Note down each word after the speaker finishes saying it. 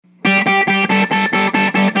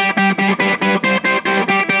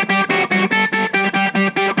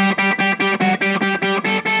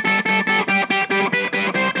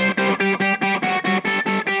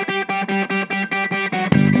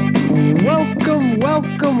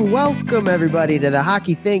Welcome everybody to the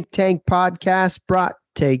Hockey Think Tank podcast, brought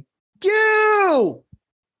to you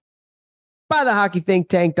by the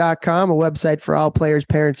hockeythinktank.com, a website for all players,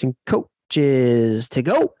 parents, and coaches to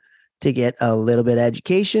go to get a little bit of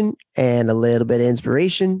education and a little bit of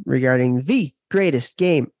inspiration regarding the greatest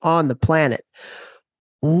game on the planet.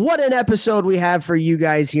 What an episode we have for you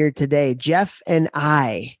guys here today. Jeff and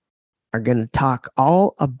I are going to talk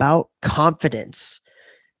all about confidence,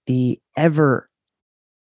 the ever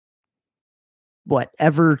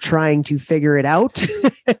trying to figure it out.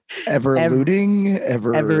 ever eluding.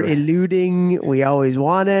 We always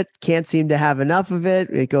want it. Can't seem to have enough of it.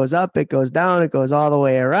 It goes up, it goes down, it goes all the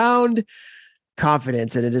way around.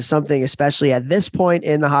 Confidence. And it is something, especially at this point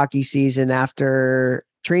in the hockey season, after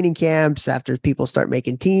training camps, after people start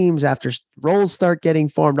making teams, after roles start getting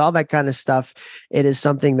formed, all that kind of stuff. It is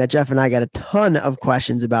something that Jeff and I got a ton of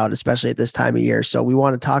questions about, especially at this time of year. So we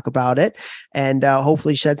want to talk about it and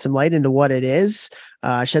hopefully shed some light into what it is,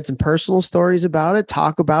 shed some personal stories about it,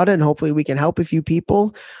 talk about it, and hopefully we can help a few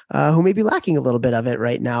people who may be lacking a little bit of it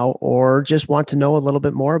right now, or just want to know a little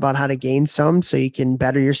bit more about how to gain some so you can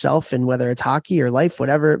better yourself, and whether it's hockey or life,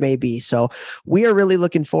 whatever it may be. So we are really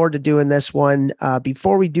looking forward to doing this one.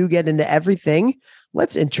 Before we do get into everything,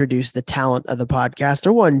 let's introduce the talent of the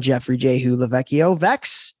podcaster, one Jeffrey J. Lavecchio.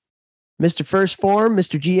 Vex, Mr. First Form,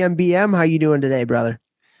 Mr. GMBM, how you doing today, brother?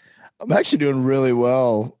 I'm actually doing really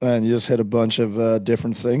well, and you just hit a bunch of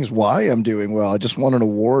different things. Why I'm doing well. I just won an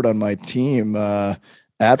award on my team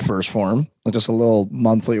at First Form, just a little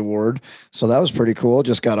monthly award. So that was pretty cool.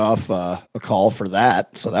 Just got off a call for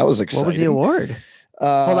that. So that was exciting. What was the award?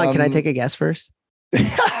 Hold on. Can I take a guess first?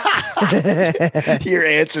 Your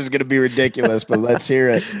answer is going to be ridiculous, but let's hear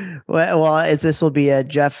it. Well, this will be a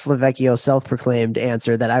Jeff Lavecchio self-proclaimed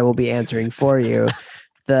answer that I will be answering for you.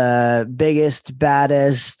 The biggest,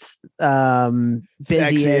 baddest,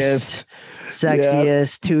 busiest,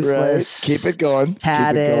 sexiest, toothless, right. Keep it going,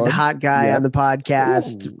 tatted, hot guy on the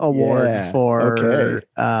podcast. Award for,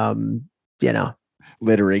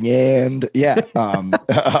 littering and yeah, that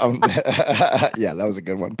was a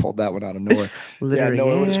good one. Pulled that one out of nowhere. It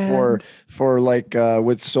was for like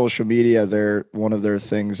with social media. One of their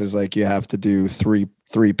things is like you have to do three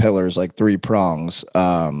pillars, like 3 prongs: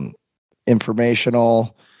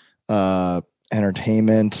 informational,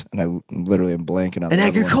 entertainment, and I literally am blanking on. And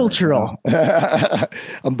agricultural.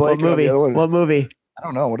 I'm blanking on the other one. What movie? I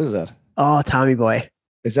don't know. What is that? Oh, Tommy Boy.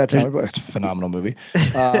 Is that Tommy Boy? It's a phenomenal movie.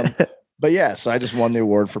 But yeah, so I just won the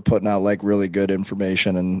award for putting out like really good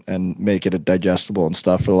information and make it digestible and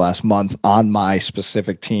stuff for the last month on my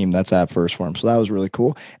specific team that's at First Form. So that was really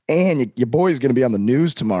cool. And your boy is going to be on the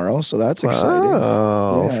news tomorrow. So that's exciting.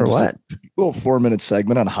 Oh, for what? A little 4-minute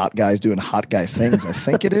segment on hot guys doing hot guy things. I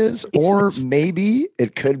think it is, or maybe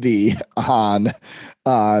it could be on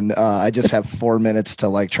I just have 4 minutes to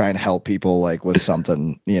like try and help people like with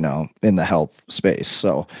something, in the health space.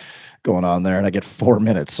 So going on there, and I get 4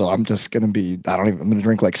 minutes. So I'm just going to I'm going to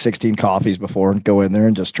drink like 16 coffees before and go in there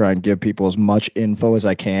and just try and give people as much info as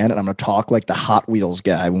I can. And I'm going to talk like the Hot Wheels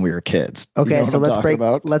guy when we were kids. Okay. So let's break.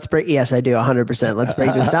 Yes, I do 100%. Let's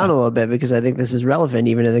break this down a little bit, because I think this is relevant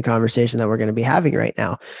even in the conversation that we're going to be having right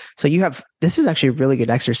now. So this is actually a really good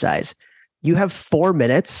exercise. You have 4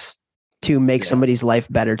 minutes to make somebody's life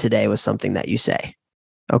better today with something that you say.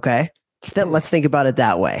 Okay. Let's think about it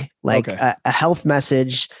that way. Like a health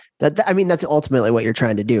message that's ultimately what you're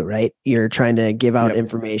trying to do, right? You're trying to give out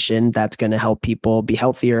information that's going to help people be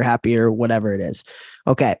healthier, happier, whatever it is.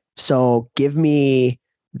 Okay. So give me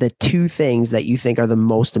the 2 things that you think are the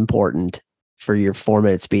most important for your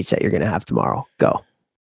 4-minute speech that you're going to have tomorrow. Go.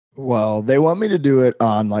 Well, they want me to do it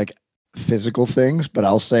on like physical things, but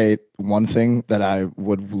I'll say one thing that I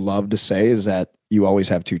would love to say is that you always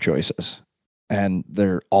have 2 choices. And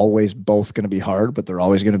they're always both going to be hard, but they're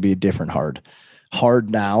always going to be a different hard. Hard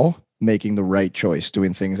now, making the right choice,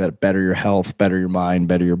 doing things that better your health, better your mind,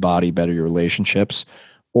 better your body, better your relationships,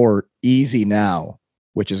 or easy now,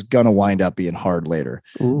 which is going to wind up being hard later.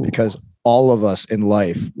 Ooh. Because all of us in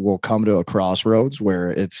life will come to a crossroads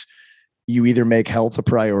where it's you either make health a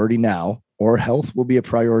priority now, or health will be a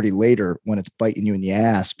priority later when it's biting you in the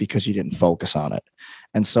ass because you didn't focus on it.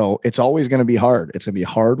 And so it's always going to be hard. It's going to be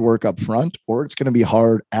hard work up front, or it's going to be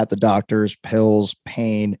hard at the doctors, pills,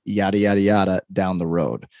 pain, yada, yada, yada down the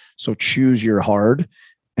road. So choose your hard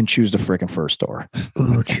and choose the freaking first door.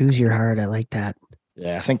 Ooh, choose your hard. I like that.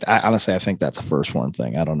 Yeah, I think that's a First Form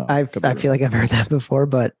thing. I don't know. I feel like I've heard that before,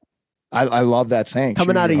 but I love that saying.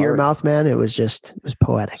 Coming out of your mouth, man, it was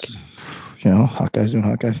poetic. Hot guys doing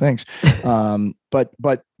hot guy things. But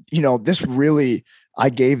this really, I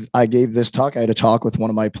gave this talk. I had a talk with one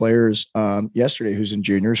of my players yesterday who's in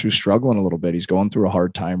juniors, who's struggling a little bit. He's going through a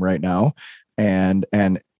hard time right now. And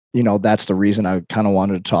that's the reason I kind of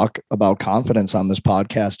wanted to talk about confidence on this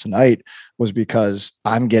podcast tonight, was because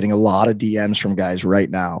I'm getting a lot of DMs from guys right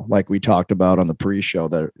now. Like we talked about on the pre-show,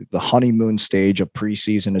 that the honeymoon stage of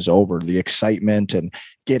preseason is over, the excitement and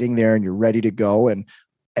getting there and you're ready to go. And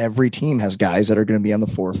every team has guys that are going to be on the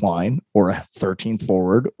fourth line or a 13th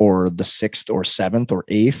forward or the sixth or seventh or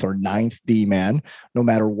eighth or ninth D man. No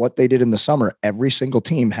matter what they did in the summer, every single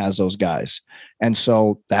team has those guys. And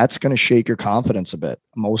so that's going to shake your confidence a bit,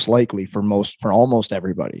 most likely for almost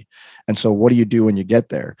everybody. And so what do you do when you get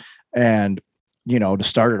there? And, to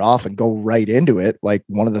start it off and go right into it, like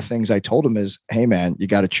one of the things I told him is, hey man, you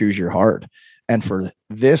got to choose your heart. And for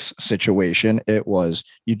this situation, it was,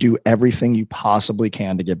 you do everything you possibly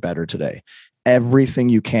can to get better today. Everything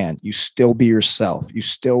you can. You still be yourself. You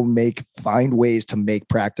still find ways to make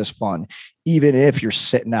practice fun. Even if you're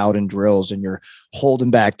sitting out in drills and you're holding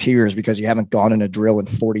back tears because you haven't gone in a drill in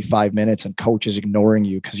 45 minutes and coach is ignoring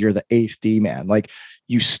you because you're the eighth D man. Like,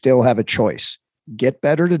 you still have a choice. Get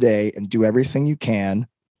better today and do everything you can.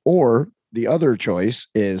 Or the other choice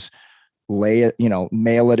is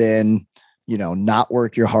mail it in, not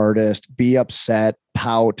work your hardest, be upset,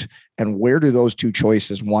 pout. And where do those two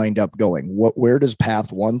choices wind up going? Where does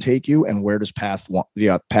path one take you? And where does path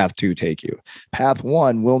two take you? Path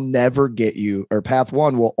one will never get you, or path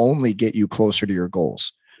one will only get you closer to your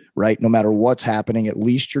goals, right? No matter what's happening, at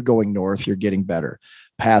least you're going north, you're getting better.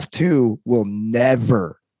 Path two will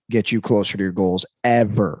never get you closer to your goals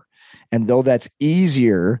ever. And though that's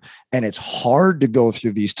easier and it's hard to go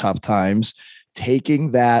through these tough times,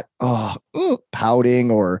 taking that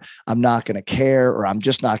pouting or I'm not going to care or I'm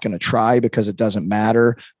just not going to try because it doesn't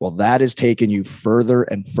matter, well, that is taking you further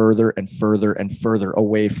and further and further and further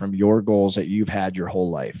away from your goals that you've had your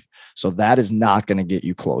whole life. So that is not going to get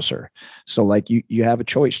you closer. So like you have a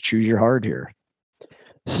choice. Choose your heart here.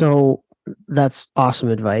 So that's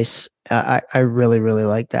awesome advice. I really, really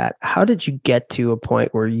like that. How did you get to a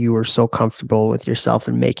point where you were so comfortable with yourself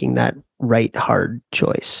and making that right hard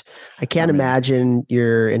choice? I can't imagine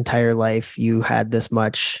your entire life you had this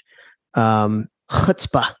much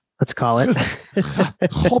chutzpah, let's call it.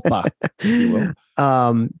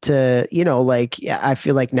 I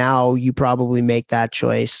feel like now you probably make that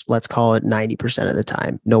choice, let's call it 90% of the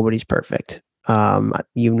time. Nobody's perfect.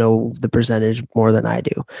 The percentage more than I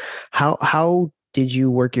do. How did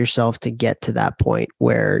you work yourself to get to that point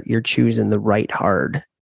where you're choosing the right hard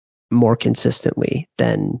more consistently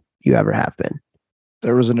than you ever have been?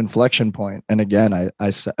 There was an inflection point. And again, I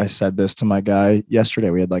said this to my guy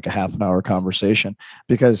yesterday. We had like a half an hour conversation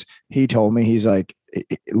because he told me, he's like,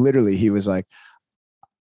 literally, he was like,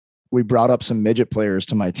 we brought up some midget players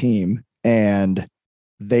to my team and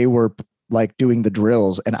they were like doing the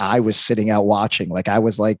drills and I was sitting out watching. Like I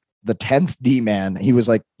was like the 10th D man. He was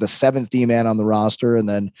like the 7th D man on the roster. And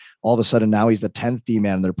then all of a sudden now he's the 10th D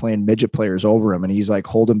man and they're playing midget players over him. And he's like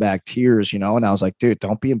holding back tears, and I was like, dude,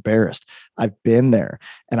 don't be embarrassed. I've been there.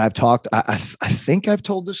 And I've talked, I think I've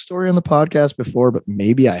told this story on the podcast before, but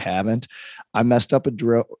maybe I haven't. I messed up a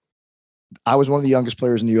drill. I was one of the youngest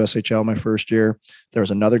players in the USHL my first year. There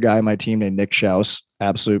was another guy on my team named Nick Schaus,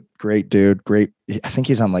 absolute great dude. Great. I think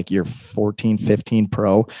he's on like year 14, 15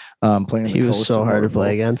 pro. Playing. He was so hard to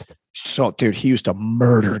play against. So, dude, he used to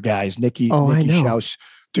murder guys. Nicky Schaus,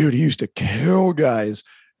 dude, he used to kill guys.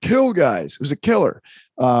 It was a killer.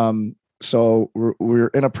 So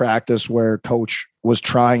we're in a practice where coach was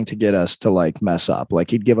trying to get us to like mess up.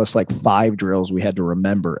 Like he'd give us like 5 drills we had to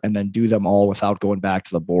remember and then do them all without going back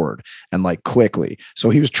to the board and like quickly.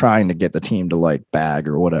 So he was trying to get the team to like bag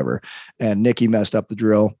or whatever. And Nicky messed up the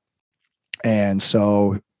drill. And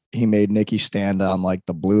so he made Nicky stand on like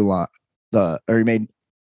the blue line, he made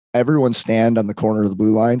everyone stand on the corner of the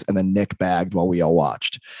blue lines, and then Nick bagged while we all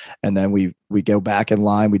watched. And then we go back in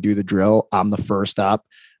line, we do the drill. I'm the first up.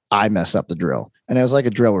 I mess up the drill. And it was like a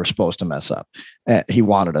drill we're supposed to mess up. He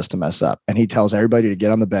wanted us to mess up. And he tells everybody to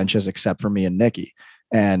get on the benches except for me and Nicky.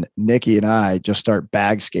 And Nicky and I just start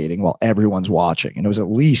bag skating while everyone's watching. And it was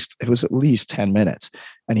at least 10 minutes.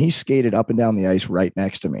 And he skated up and down the ice right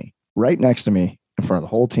next to me in front of the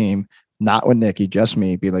whole team. Not with Nicky, just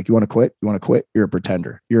me. Be like, you want to quit? You want to quit? You're a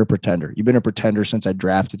pretender. You're a pretender. You've been a pretender since I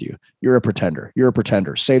drafted you. You're a pretender. You're a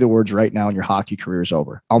pretender. Say the words right now and your hockey career is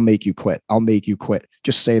over. I'll make you quit. I'll make you quit.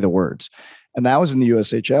 Just say the words. And that was in the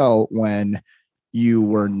USHL when you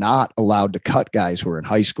were not allowed to cut guys who were in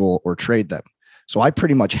high school or trade them. So I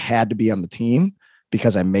pretty much had to be on the team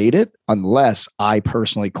because I made it unless I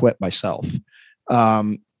personally quit myself.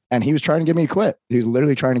 And he was trying to get me to quit. He was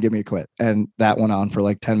literally trying to get me to quit. And that went on for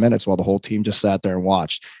like 10 minutes while the whole team just sat there and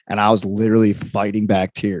watched. And I was literally fighting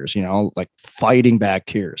back tears, like fighting back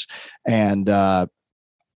tears. And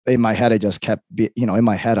in my head, I just kept, in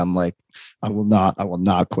my head, I'm like, I will not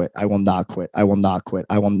quit. I will not quit. I will not quit.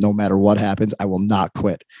 No matter what happens, I will not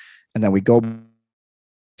quit. And then we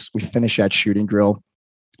finish that shooting drill.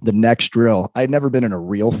 The next drill, I'd never been in a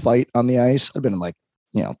real fight on the ice. I'd been in like,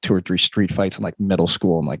 2 or 3 street fights in like middle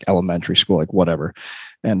school and like elementary school, like whatever.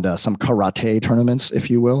 And some karate tournaments, if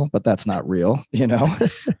you will, but that's not real,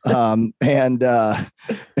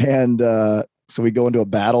 So we go into a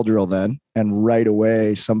battle drill then, and right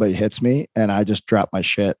away somebody hits me and I just dropped my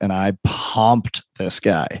shit and I pumped this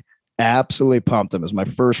guy. Absolutely pumped him. It was my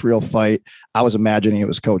first real fight. I was imagining it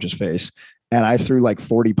was Coach's face. And I threw like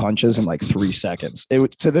 40 punches in like 3 seconds.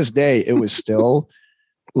 To this day, it was still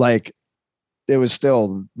like,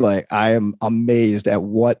 I am amazed at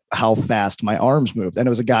how fast my arms moved. And it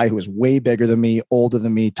was a guy who was way bigger than me, older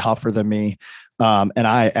than me, tougher than me. And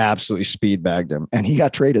I absolutely speed bagged him, and he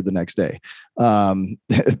got traded the next day.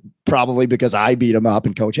 Probably because I beat him up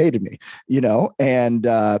and Coach hated me,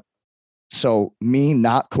 and, so me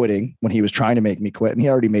not quitting when he was trying to make me quit, and he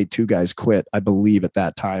already made 2 guys quit, I believe at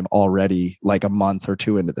that time already, like a month or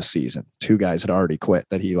 2 into the season, 2 guys had already quit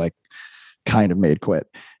that he like kind of made quit.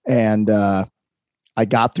 And, I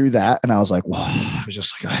got through that and I was like, well, I was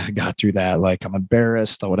just like, I got through that. Like I'm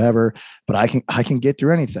embarrassed or whatever, but I can get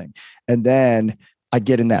through anything. And then I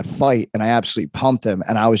get in that fight and I absolutely pumped him.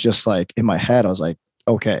 And I was just like, in my head, I was like,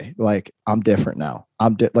 okay, like I'm different now.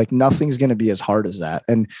 Like nothing's going to be as hard as that.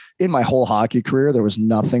 And in my whole hockey career, there was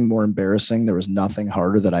nothing more embarrassing. There was nothing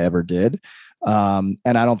harder that I ever did. And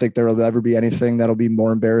I don't think there will ever be anything that'll be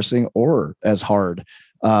more embarrassing or as hard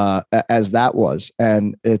as that was.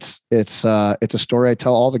 And it's a story I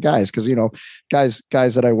tell all the guys. Cause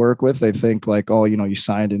guys that I work with, they think like, oh, you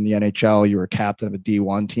signed in the NHL, you were captain of a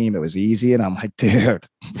D1 team. It was easy. And I'm like, dude,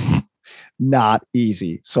 not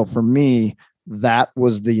easy. So for me, that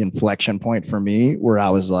was the inflection point for me where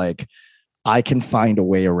I was like, I can find a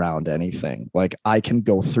way around anything. Like I can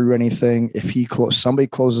go through anything. If somebody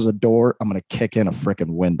closes a door, I'm going to kick in a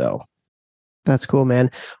freaking window. That's cool,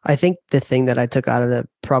 man. I think the thing that I took out of that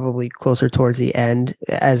probably closer towards the end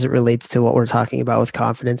as it relates to what we're talking about with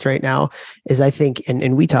confidence right now is I think,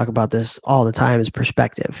 and we talk about this all the time, is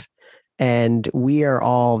perspective. And we are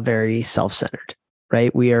all very self-centered,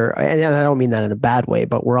 right? We are, and I don't mean that in a bad way,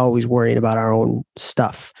 but we're always worrying about our own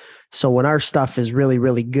stuff. So when our stuff is really,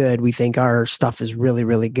 really good, we think our stuff is really,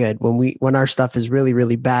 really good. When our stuff is really,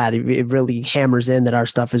 really bad, it really hammers in that our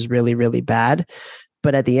stuff is really, really bad.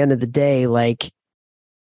 But at the end of the day, like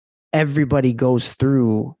everybody goes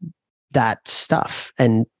through that stuff,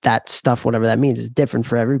 and that stuff, whatever that means, is different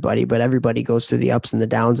for everybody, but everybody goes through the ups and the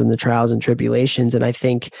downs and the trials and tribulations. And I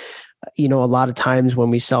think, a lot of times when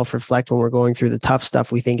we self-reflect, when we're going through the tough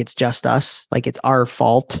stuff, we think it's just us, like it's our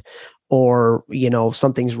fault, or,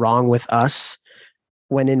 something's wrong with us.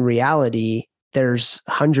 When in reality, there's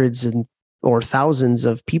hundreds or thousands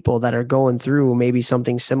of people that are going through maybe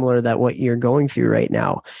something similar that what you're going through right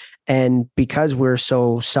now. And because we're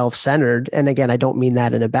so self-centered, and again, I don't mean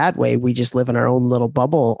that in a bad way, we just live in our own little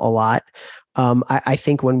bubble a lot. I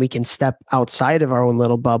think when we can step outside of our own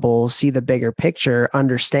little bubble, see the bigger picture,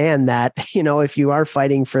 understand that, if you are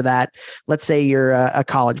fighting for that, let's say you're a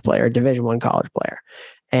college player, a Division I college player,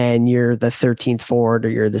 and you're the 13th forward or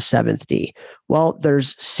you're the 7th D. Well,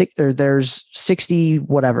 there's 60,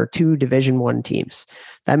 whatever, 2 Division I teams.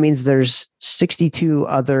 That means there's 62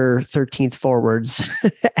 other 13th forwards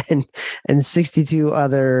and 62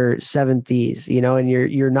 other 7th Ds, and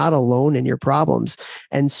you're not alone in your problems.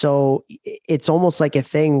 And so it's almost like a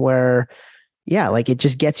thing where, yeah, like it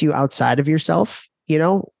just gets you outside of yourself,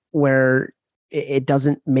 where it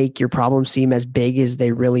doesn't make your problems seem as big as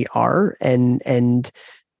they really are. And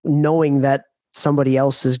knowing that somebody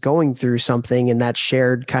else is going through something, and that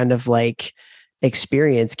shared kind of like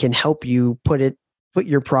experience can help you put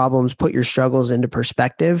your problems, put your struggles into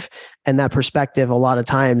perspective. And that perspective a lot of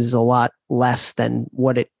times is a lot less than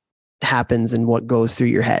what it happens and what goes through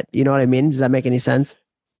your head. You know what I mean? Does that make any sense?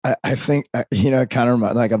 I think, it kind of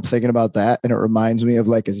like I'm thinking about that, and it reminds me of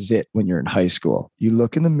like a zit when you're in high school. You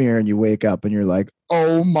look in the mirror and you wake up and you're like,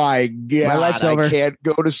 oh my God, my life's over. I can't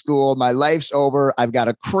go to school. My life's over. I've got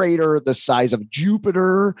a crater the size of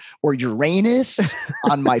Jupiter or Uranus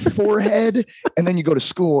on my forehead. And then you go to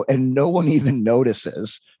school and no one even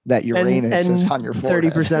notices that Uranus is on your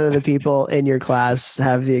forehead. 30% of the people in your class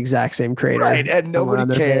have the exact same crater. Right. And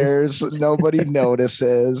nobody cares. Nobody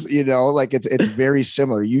notices, like it's very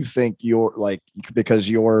similar. You think you're like, because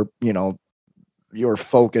you're, your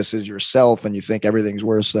focus is yourself and you think everything's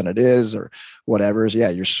worse than it is or whatever. Yeah,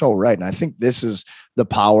 you're so right. And I think this is the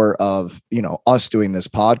power of, us doing this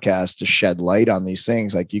podcast to shed light on these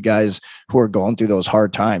things. Like you guys who are going through those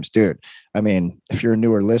hard times, dude. I mean, if you're a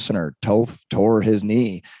newer listener, Toph tore his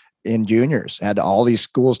knee in juniors, had all these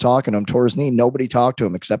schools talking to him, tore his knee. Nobody talked to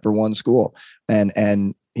him except for one school.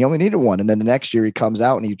 And he only needed one. And then the next year he comes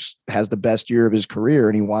out and he has the best year of his career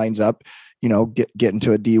and he winds up, getting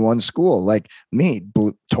to a D1 school. Like me,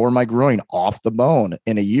 tore my groin off the bone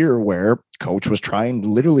in a year where coach was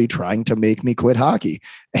literally trying to make me quit hockey.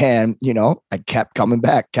 And, I kept coming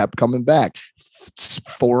back.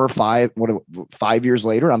 4 or 5, 5 years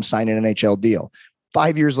later, I'm signing an NHL deal.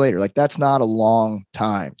 5 years later, like that's not a long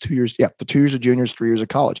time. 2 years. Yeah. The 2 years of juniors, 3 years of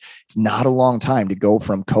college. It's not a long time to go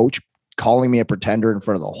from coach calling me a pretender in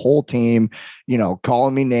front of the whole team,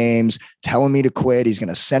 calling me names, telling me to quit. He's going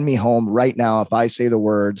to send me home right now if I say the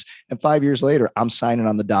words. And 5 years later, I'm signing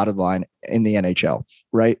on the dotted line in the NHL,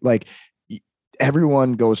 right? Like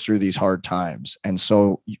everyone goes through these hard times. And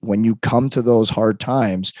so when you come to those hard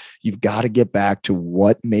times, you've got to get back to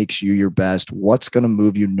what makes you your best, what's going to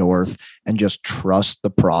move you north, and just trust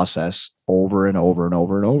the process over and over and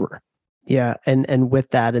over and over. Yeah. And with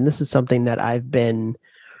that, and this is something that I've been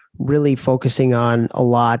really focusing on a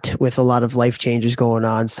lot with a lot of life changes going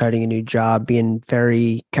on, starting a new job, being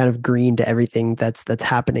very kind of green to everything that's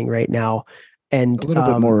happening right now. And a little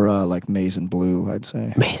bit more like maize and blue, I'd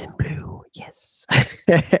say. Maize and blue. Yes.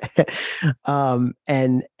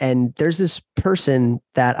 And there's this person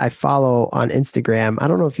that I follow on Instagram. I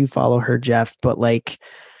don't know if you follow her, Jeff, but like,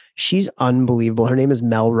 she's unbelievable. Her name is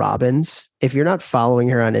Mel Robbins. If you're not following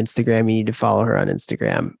her on Instagram, you need to follow her on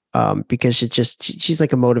Instagram. Because she's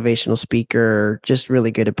like a motivational speaker, just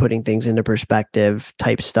really good at putting things into perspective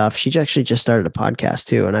type stuff. She actually just started a podcast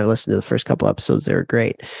too. And I listened to the first couple episodes. They were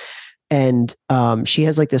great. And she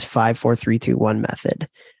has like this 5, 4, 3, 2, 1 method.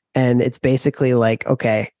 And it's basically like,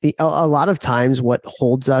 okay, a lot of times what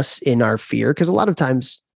holds us in our fear, because a lot of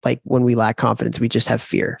times, like when we lack confidence, we just have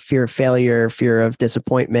fear of failure, fear of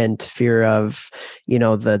disappointment, fear of,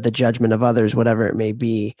 the judgment of others, whatever it may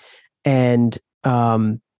be. And,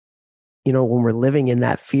 when we're living in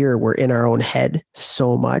that fear, we're in our own head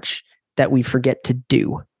so much that we forget to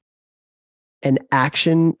do. And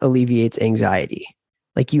action alleviates anxiety.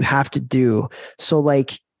 Like you have to do. So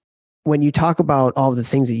like when you talk about all the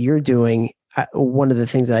things that you're doing, one of the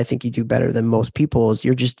things that I think you do better than most people is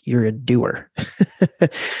you're a doer.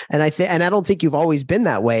 And I don't think you've always been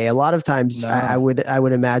that way. A lot of times. No. I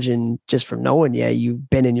would imagine, just from knowing you, you've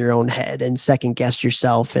been in your own head and second guessed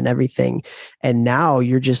yourself and everything. And now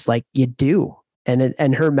you're just like, you do.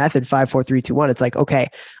 And her method, 5, 4, 3, 2, 1, it's like, okay,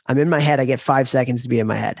 I'm in my head. I get 5 seconds to be in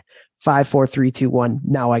my head. 5, 4, 3, 2, 1.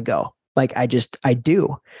 Now I go. Like I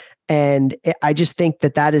do. And I just think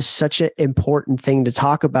that is such an important thing to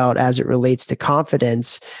talk about as it relates to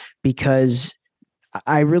confidence, because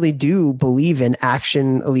I really do believe in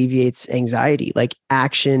action alleviates anxiety. Like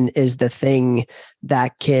action is the thing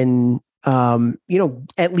that can,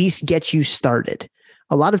 at least get you started.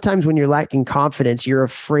 A lot of times when you're lacking confidence, you're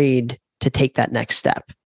afraid to take that next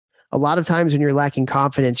step. A lot of times when you're lacking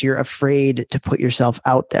confidence, you're afraid to put yourself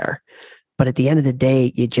out there. But at the end of the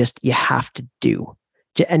day, you have to do.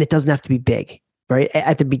 And it doesn't have to be big, right?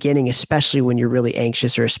 At the beginning, especially when you're really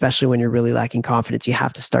anxious or especially when you're really lacking confidence, you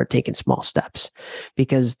have to start taking small steps,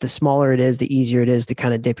 because the smaller it is, the easier it is to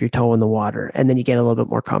kind of dip your toe in the water. And then you get a little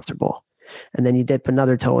bit more comfortable. And then you dip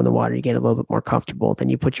another toe in the water, you get a little bit more comfortable. Then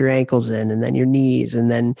you put your ankles in, and then your knees, and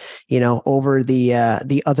then, over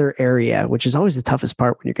the other area, which is always the toughest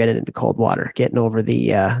part when you're getting into cold water, getting over the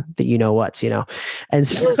whats. And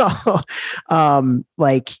so,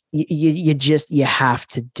 like you have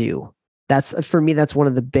to do. That's, for me, that's one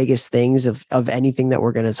of the biggest things of anything that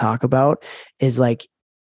we're going to talk about, is like,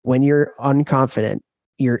 when you're unconfident,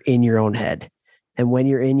 you're in your own head. And when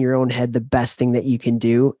you're in your own head, the best thing that you can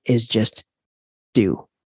do is just do,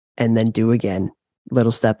 and then do again.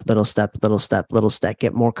 Little step, little step, little step, little step,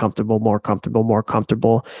 get more comfortable, more comfortable, more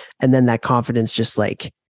comfortable. And then that confidence just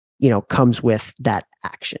like, comes with that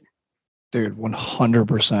action. Dude,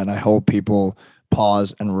 100%. I hope people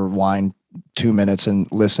pause and rewind 2 minutes and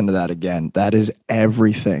listen to that again. That is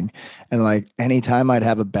everything. And like anytime I'd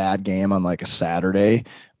have a bad game on like a Saturday,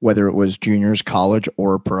 whether it was juniors, college,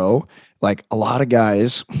 or pro, like a lot of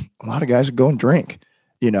guys would go and drink.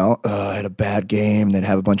 I had a bad game. They'd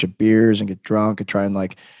have a bunch of beers and get drunk and try and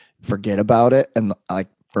like forget about it. And like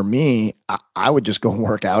for me, I would just go and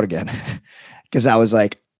work out again, because I was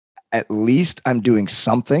like, at least I'm doing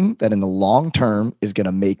something that in the long term is going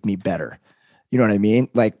to make me better. You know what I mean?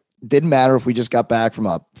 Like didn't matter if we just got back from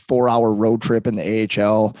a 4-hour road trip in the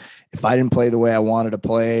AHL. If I didn't play the way I wanted to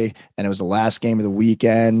play and it was the last game of the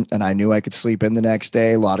weekend and I knew I could sleep in the next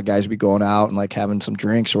day, a lot of guys would be going out and like having some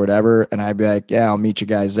drinks or whatever. And I'd be like, yeah, I'll meet you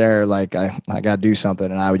guys there. Like I got to do something.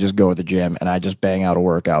 And I would just go to the gym and I just bang out a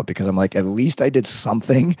workout because I'm like, at least I did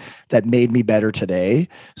something that made me better today.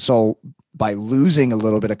 So by losing a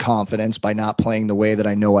little bit of confidence, by not playing the way that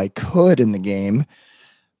I know I could in the game,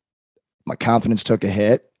 my confidence took a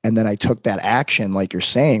hit. And then I took that action, like you're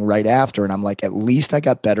saying, right after. And I'm like, at least I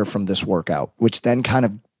got better from this workout, which then kind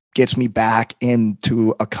of gets me back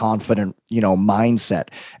into a confident, mindset.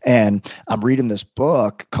 And I'm reading this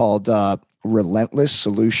book called Relentless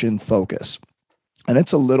Solution Focus. And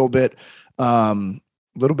it's a little bit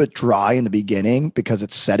dry in the beginning because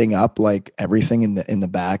it's setting up like everything in the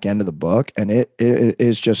back end of the book. And it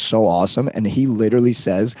is just so awesome. And he literally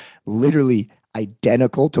says,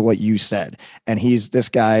 identical to what you said. And this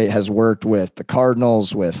guy has worked with the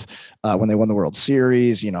Cardinals with when they won the World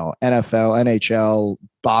Series, NFL, NHL,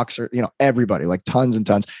 boxer, everybody, like tons and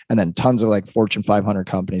tons, and then tons of like Fortune 500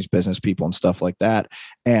 companies, business people and stuff like that.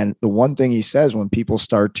 And the one thing he says, when people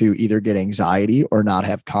start to either get anxiety or not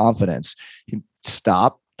have confidence,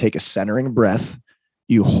 stop, take a centering breath.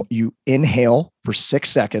 You inhale for 6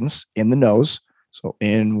 seconds in the nose. So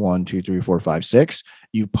in 1, 2, 3, 4, 5, 6,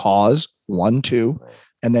 you pause 1, 2,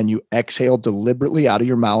 and then you exhale deliberately out of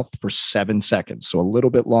your mouth for 7 seconds. So a little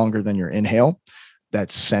bit longer than your inhale.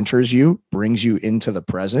 That centers you, brings you into the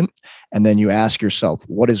present. And then you ask yourself,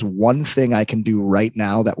 what is one thing I can do right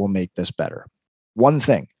now that will make this better? One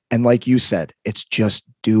thing. And like you said, it's just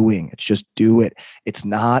doing. It's just do it. It's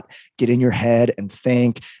not get in your head and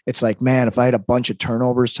think. It's like, man, if I had a bunch of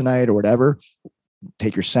turnovers tonight or whatever,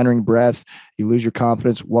 take your centering breath, you lose your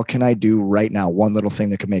confidence. What can I do right now? One little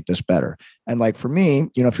thing that could make this better. And like for me,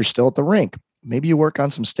 if you're still at the rink, maybe you work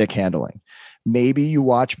on some stick handling. Maybe you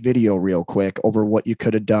watch video real quick over what you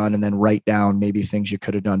could have done and then write down maybe things you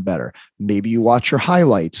could have done better. Maybe you watch your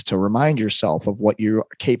highlights to remind yourself of what you're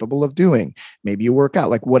capable of doing. Maybe you work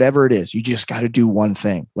out, like whatever it is, you just got to do one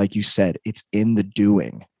thing. Like you said, it's in the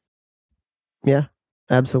doing. Yeah,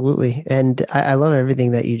 absolutely. And I love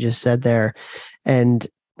everything that you just said there. And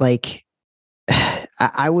like,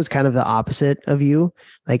 I was kind of the opposite of you.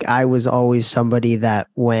 Like I was always somebody that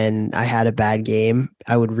when I had a bad game,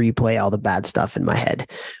 I would replay all the bad stuff in my head,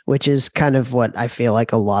 which is kind of what I feel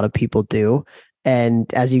like a lot of people do.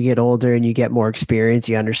 And as you get older and you get more experience,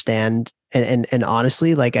 you understand. And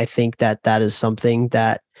honestly, like, I think that is something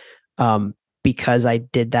that, because I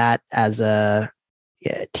did that as a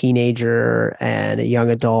teenager and a young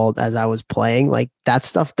adult, as I was playing, like that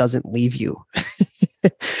stuff doesn't leave you.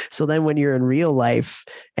 So then when you're in real life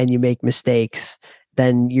and you make mistakes,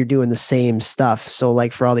 then you're doing the same stuff. So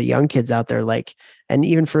like for all the young kids out there, like, and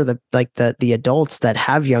even for the adults that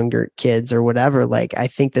have younger kids or whatever, like, I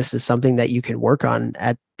think this is something that you can work on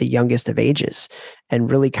at the youngest of ages and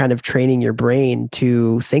really kind of training your brain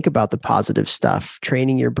to think about the positive stuff,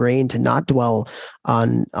 training your brain to not dwell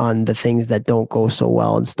on the things that don't go so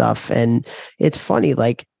well and stuff. And it's funny,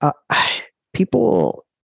 like,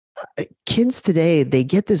 kids today, they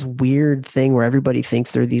get this weird thing where everybody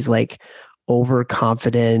thinks they're these like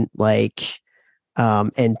overconfident, like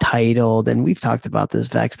entitled. And we've talked about this,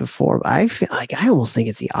 Vex, before, but I feel like I almost think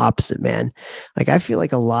it's the opposite, man. Like I feel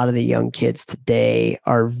like a lot of the young kids today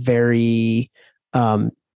are very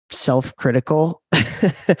self-critical.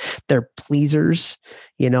 They're pleasers,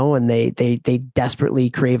 and they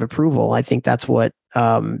desperately crave approval. I think that's what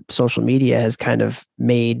social media has kind of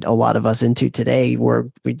made a lot of us into today, where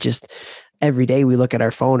we just every day we look at our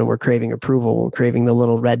phone and we're craving approval. We're craving the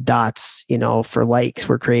little red dots, for likes.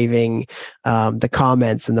 We're craving the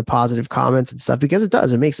comments and the positive comments and stuff, because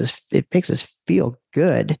it makes us feel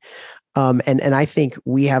good. And I think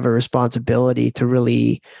we have a responsibility to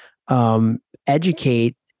really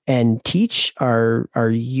educate and teach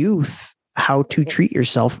our youth how to treat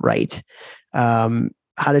yourself right.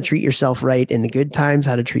 How to treat yourself right in the good times,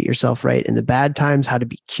 how to treat yourself right in the bad times, how to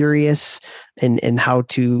be curious and how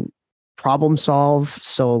to problem solve.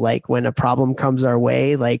 So like when a problem comes our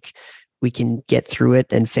way, like we can get through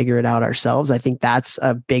it and figure it out ourselves. I think that's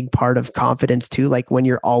a big part of confidence too. Like when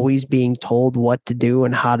you're always being told what to do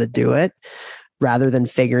and how to do it, rather than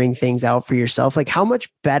figuring things out for yourself. Like how much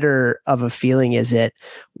better of a feeling is it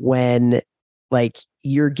when like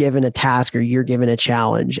you're given a task or you're given a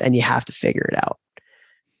challenge and you have to figure it out,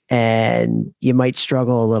 and you might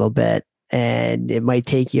struggle a little bit and it might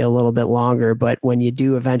take you a little bit longer, but when you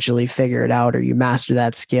do eventually figure it out or you master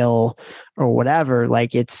that skill or whatever,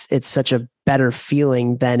 like it's such a better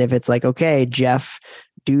feeling than if it's like, okay, Jeff,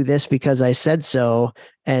 do this because I said so.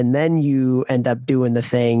 and then you end up doing the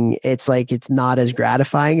thing, it's like it's not as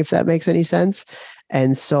gratifying, if that makes any sense.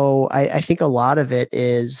 And so I think a lot of it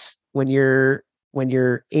is when you're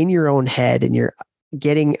in your own head and you're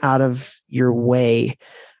getting out of your way.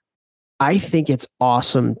 I think it's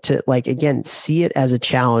awesome to, like, again, see it as a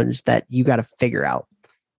challenge that you got to figure out.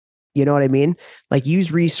 You know what I mean? Like,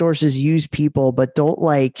 use resources, use people, but don't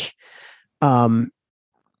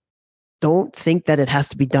think that it has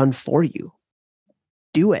to be done for you.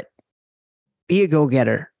 Do it. Be a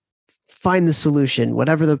go-getter. Find the solution,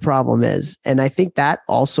 whatever the problem is. And I think that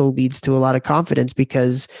also leads to a lot of confidence,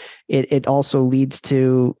 because it also leads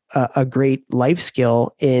to a great life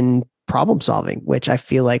skill in problem solving, which I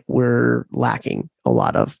feel like we're lacking a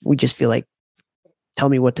lot of. We just feel like, tell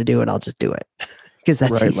me what to do and I'll just do it, because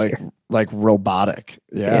that's right. easier. Like robotic.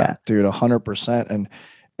 Yeah. Dude, 100%.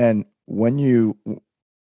 And when you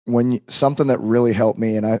something that really helped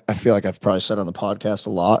me, and I feel like I've probably said on the podcast a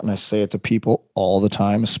lot, and I say it to people all the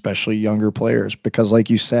time, especially younger players, because like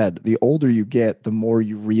you said, the older you get, the more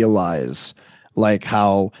you realize like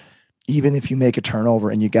how even if you make a turnover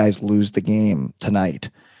and you guys lose the game tonight,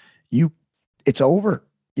 it's over.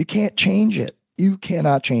 You can't change it. You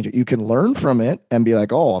cannot change it. You can learn from it and be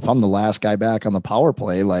like, oh, if I'm the last guy back on the power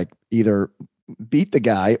play, like either beat the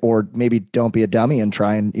guy or maybe don't be a dummy and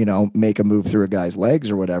try and, make a move through a guy's legs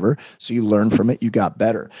or whatever. So you learn from it, you got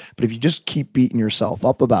better. But if you just keep beating yourself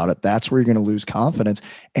up about it, that's where you're going to lose confidence,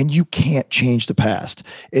 and you can't change the past.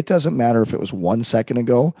 It doesn't matter if it was 1 second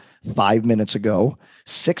ago, 5 minutes ago,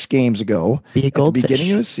 6 games ago, Be a at the goldfish.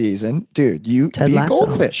 beginning of the season, dude, Ted be Lasso. a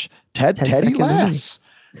goldfish. Teddy Lass.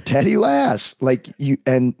 Teddy Lass. Like you,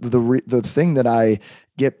 and the thing that I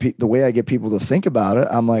get, the way I get people to think about it,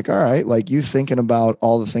 I'm like, all right, like you thinking about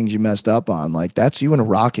all the things you messed up on, like that's you in a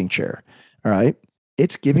rocking chair. All right.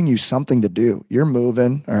 It's giving you something to do. You're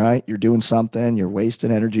moving. All right. You're doing something, you're wasting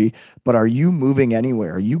energy, but are you moving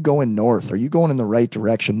anywhere? Are you going north? Are you going in the right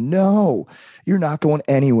direction? No, you're not going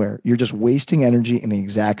anywhere. You're just wasting energy in the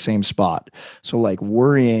exact same spot. So like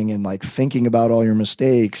worrying and like thinking about all your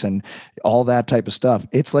mistakes and all that type of stuff,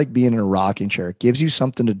 it's like being in a rocking chair. It gives you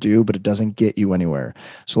something to do, but it doesn't get you anywhere.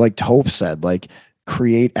 So like Toph said, like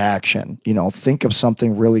create action, think of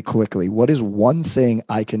something really quickly. What is one thing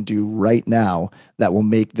I can do right now that will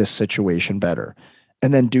make this situation better?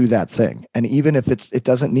 And then do that thing. And even if it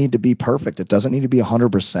doesn't need to be perfect, it doesn't need to be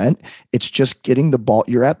 100%. It's just getting the ball.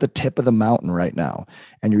 You're at the tip of the mountain right now,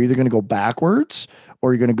 and you're either going to go backwards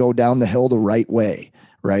or you're going to go down the hill the right way.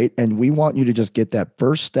 Right. And we want you to just get that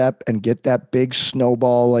first step and get that big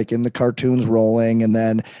snowball, like in the cartoons, rolling. And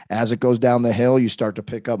then as it goes down the hill, you start to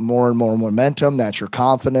pick up more and more momentum. That's your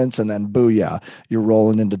confidence. And then booyah, you're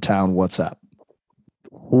rolling into town. What's up?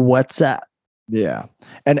 What's up? Yeah.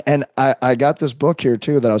 And I got this book here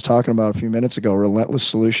too that I was talking about a few minutes ago, Relentless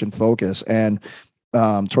Solution Focus. And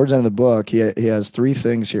towards the end of the book, he has 3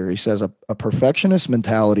 things here. He says a perfectionist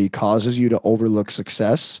mentality causes you to overlook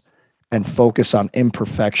success and focus on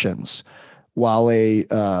imperfections, while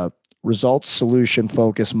a results solution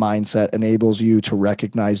focused mindset enables you to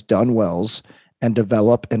recognize done wells and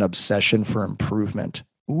develop an obsession for improvement.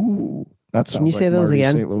 Ooh, that sounds like Marty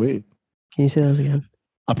St. Louis. Can you say those again?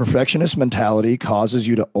 A perfectionist mentality causes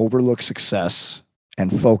you to overlook success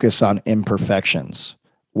and focus on imperfections,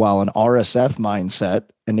 while an RSF mindset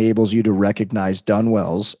enables you to recognize done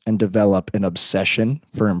wells and develop an obsession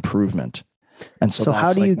for improvement. And so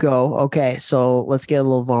how do you go? Okay, so let's get a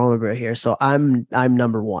little vulnerable here. So I'm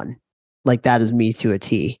number 1. Like that is me to a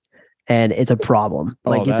T, and it's a problem.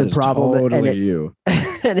 Like it's a problem, totally you.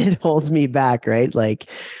 And it holds me back, right? Like,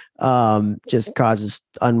 just causes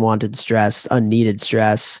unwanted stress, unneeded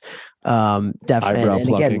stress. Definitely eyebrow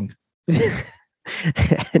plucking.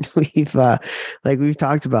 And we've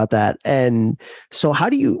talked about that. And so how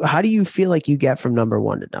do you feel like you get from number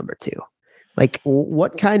 1 to number 2? Like,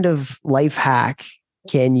 what kind of life hack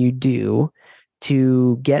can you do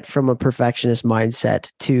to get from a perfectionist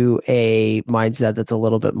mindset to a mindset that's a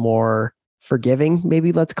little bit more forgiving,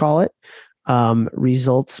 maybe let's call it?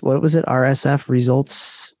 Results, what was it? RSF,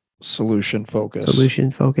 results solution focused.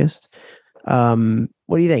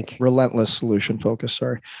 What do you think? Relentless solution focus.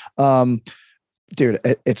 Sorry. Dude,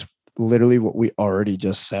 it's literally what we already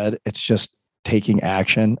just said. It's just taking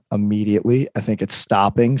action immediately. I think it's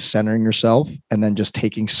stopping, centering yourself, and then just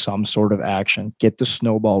taking some sort of action. Get the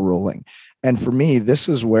snowball rolling. And for me, this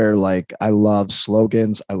is where like I love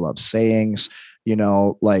slogans, I love sayings,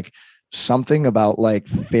 like something about like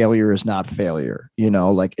failure is not failure,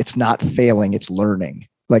 like it's not failing, it's learning.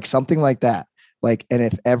 Like something like that. Like, and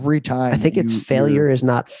if every time I think it's failure is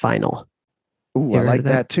not final. Ooh, You I ever heard like of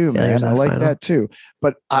that too, Failures man. I Not like Final? that too.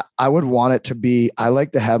 But I would want it to be, I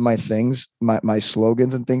like to have my things, my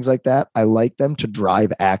slogans and things like that. I like them to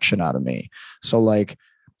drive action out of me. So like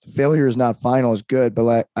failure is not final is good, but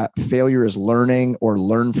like failure is learning, or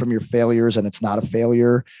learn from your failures and it's not a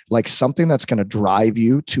failure. Like something that's going to drive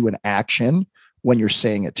you to an action when you're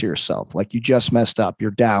saying it to yourself. Like you just messed up, you're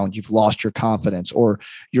down, you've lost your confidence, or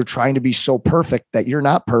you're trying to be so perfect that you're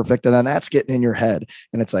not perfect. And then that's getting in your head.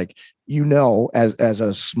 And it's like, as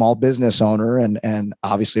a small business owner and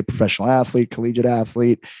obviously a professional athlete, collegiate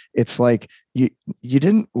athlete, it's like you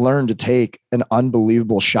didn't learn to take an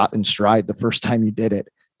unbelievable shot in stride the first time you did it.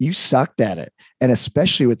 You sucked at it. And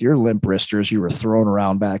especially with your limp wristers you were throwing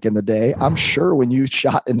around back in the day, I'm sure when you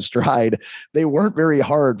shot in stride, they weren't very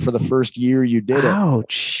hard for the first year you did it.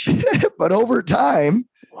 Ouch. But over time,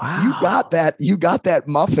 Wow. you got that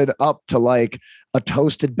muffin up to like a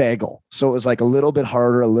toasted bagel. So it was like a little bit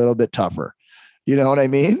harder, a little bit tougher. You know what I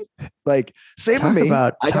mean? Like same with me.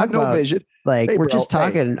 I got no vision. Like Hey, we're bro, just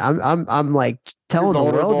talking. I'm like telling the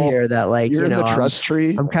world vulnerable. here that like, You're you in know, the trust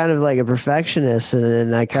tree. I'm kind of like a perfectionist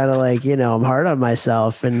and I kind of like, you know, I'm hard on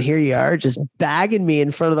myself. And here you are just bagging me in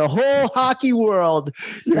front of the whole hockey world.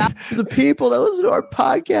 Thousands of people that listen to our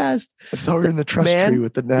podcast. I thought we were in the trust Man, tree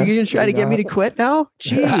with the Are nest. you going to try to get me to quit now?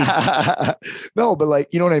 Jeez. No, but like,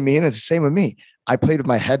 you know what I mean? It's the same with me. I played with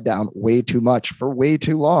my head down way too much for way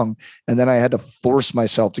too long. And then I had to force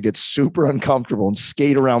myself to get super uncomfortable and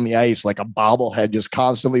skate around the ice like a bobblehead, just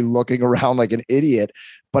constantly looking around like an idiot.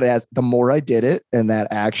 But as the more I did it and that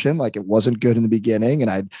action, like it wasn't good in the beginning and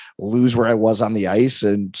I'd lose where I was on the ice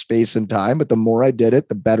and space and time. But the more I did it,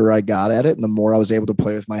 the better I got at it. And the more I was able to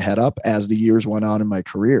play with my head up as the years went on in my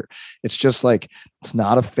career. It's just like, it's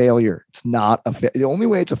not a failure. It's not the only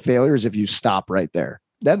way it's a failure is if you stop right there.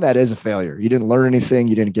 Then that is a failure. You didn't learn anything.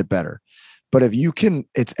 You didn't get better. But if you can,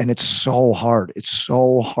 it's so hard. It's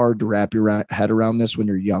so hard to wrap your head around this when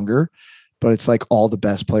you're younger, but it's like all the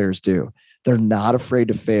best players do. They're not afraid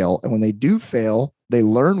to fail. And when they do fail, they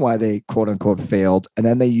learn why they quote unquote failed. And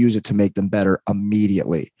then they use it to make them better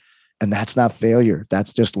immediately. And that's not failure.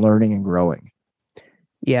 That's just learning and growing.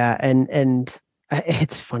 Yeah. And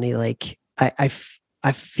it's funny. Like I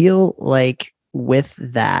feel like with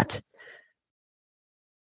that,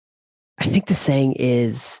 I think the saying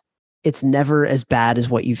is it's never as bad as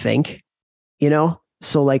what you think, you know?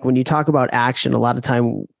 So like when you talk about action, a lot of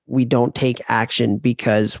time we don't take action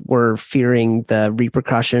because we're fearing the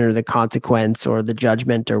repercussion or the consequence or the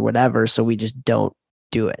judgment or whatever. So we just don't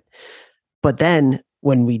do it. But then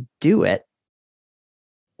when we do it,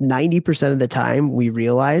 90% of the time we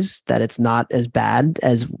realize that it's not as bad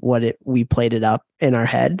as we played it up in our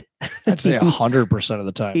head. I'd say 100% of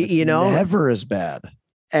the time. It's never as bad.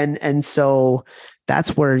 And so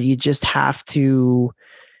that's where you just have to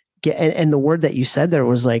get, and the word that you said there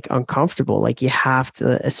was like uncomfortable. Like you have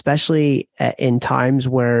to, especially in times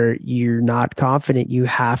where you're not confident, you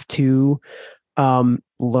have to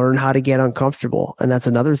learn how to get uncomfortable. And that's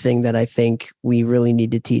another thing that I think we really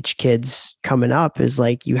need to teach kids coming up is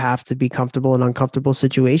like, you have to be comfortable in uncomfortable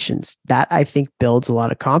situations. That I think builds a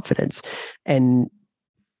lot of confidence. And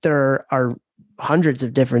there are hundreds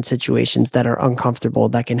of different situations that are uncomfortable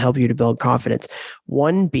that can help you to build confidence.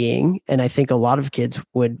 One being, and I think a lot of kids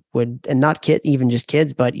would, and not even just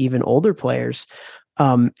kids, but even older players.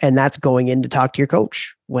 And that's going in to talk to your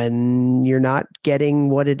coach when you're not getting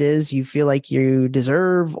what it is you feel like you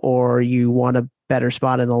deserve, or you want a better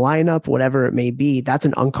spot in the lineup, whatever it may be. That's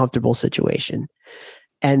an uncomfortable situation.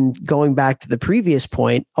 And going back to the previous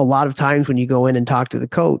point, a lot of times when you go in and talk to the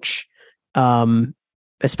coach,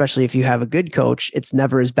 especially if you have a good coach, it's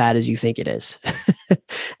never as bad as you think it is.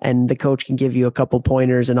 And the coach can give you a couple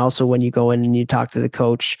pointers. And also when you go in and you talk to the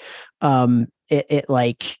coach, it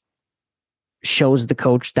like shows the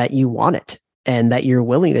coach that you want it and that you're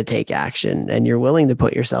willing to take action and you're willing to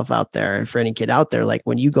put yourself out there. And for any kid out there, like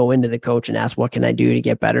when you go into the coach and ask, what can I do to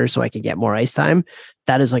get better so I can get more ice time?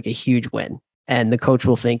 That is like a huge win. And the coach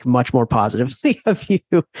will think much more positively of you,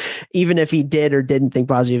 even if he did or didn't think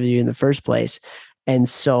positively of you in the first place. And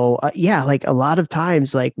so, like a lot of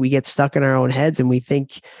times, like we get stuck in our own heads and we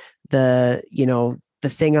think the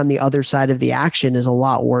thing on the other side of the action is a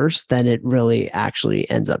lot worse than it really actually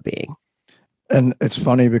ends up being. And it's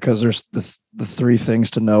funny because there's the three things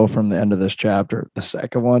to know from the end of this chapter. The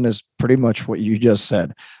second one is pretty much what you just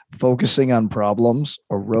said. Focusing on problems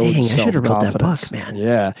erodes self-confidence. I should have wrote that book, man.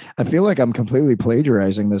 Yeah. I feel like I'm completely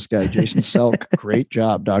plagiarizing this guy, Jason Selk. Great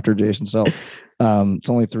job, Dr. Jason Selk. It's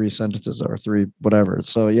only 3 sentences or 3, whatever.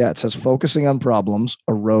 So yeah, it says focusing on problems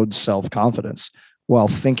erodes self-confidence, while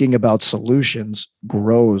thinking about solutions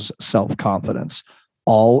grows self-confidence.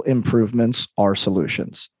 all improvements are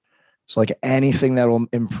solutions. So like anything that will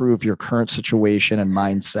improve your current situation and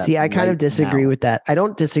mindset. See, I kind of disagree with that. I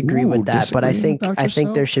don't disagree with that, but I think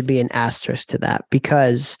there should be an asterisk to that,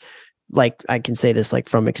 because like I can say this like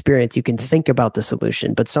from experience, you can think about the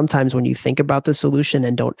solution, but sometimes when you think about the solution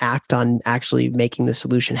and don't act on actually making the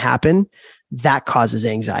solution happen, that causes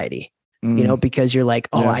anxiety, because you're like,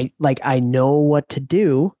 I know what to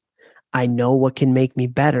do. I know what can make me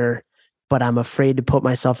better, but I'm afraid to put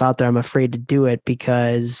myself out there. I'm afraid to do it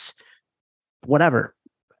because whatever.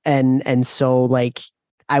 And so like,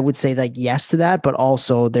 I would say like yes to that, but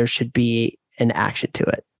also there should be an action to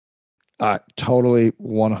it. I totally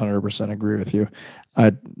 100% agree with you.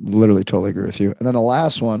 I literally totally agree with you. And then the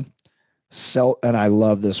last one, and I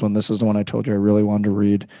love this one. This is the one I told you I really wanted to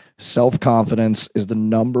read. Self-confidence is the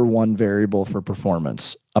number one variable for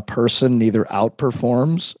performance. A person neither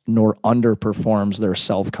outperforms nor underperforms their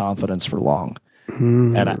self-confidence for long.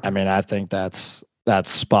 And I mean, I think that's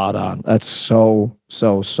spot on. That's so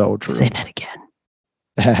true. Say that again.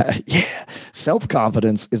 Yeah.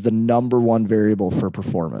 Self-confidence is the number one variable for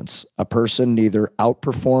performance. A person neither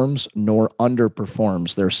outperforms nor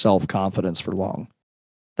underperforms their self-confidence for long.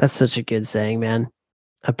 That's such a good saying, man.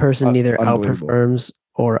 A person neither outperforms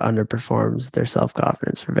or underperforms their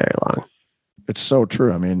self-confidence for very long. It's so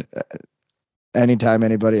true. I mean, anytime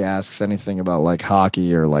anybody asks anything about like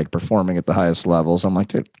hockey or like performing at the highest levels, I'm like,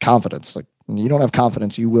 dude, confidence. Like, you don't have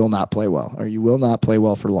confidence, you will not play well, or you will not play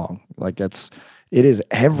well for long. Like it is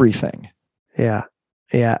everything. Yeah.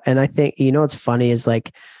 Yeah. And I think, what's funny is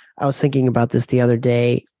like, I was thinking about this the other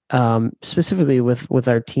day, specifically with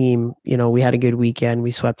our team. We had a good weekend.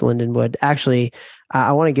 We swept Lindenwood. Actually,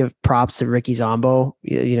 I want to give props to Ricky Zombo,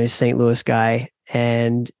 St. Louis guy.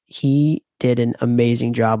 And he did an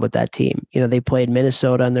amazing job with that team. They played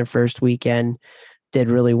Minnesota on their first weekend, did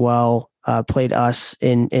really well, played us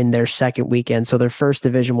in their second weekend. So their first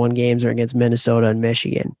Division I games are against Minnesota and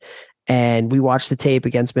Michigan. And we watched the tape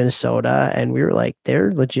against Minnesota and we were like,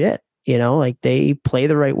 they're legit, like they play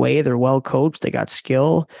the right way. They're well coached. They got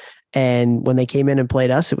skill. And when they came in and played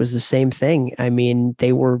us, it was the same thing. I mean,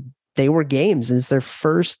 they were games, and it's their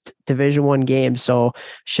first Division I game. So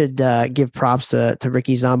should give props to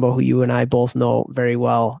Ricky Zombo, who you and I both know very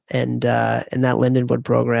well, and in that Lindenwood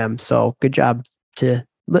program. So good job to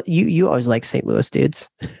you. Always like St. Louis dudes.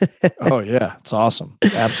 Oh yeah, it's awesome.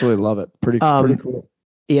 Absolutely love it. Pretty cool.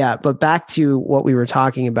 Yeah, but back to what we were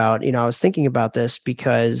talking about, I was thinking about this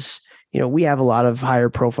because, we have a lot of higher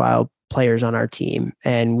profile players on our team,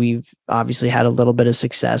 and we've obviously had a little bit of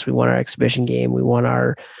success. We won our exhibition game. We won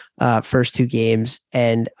our first two games.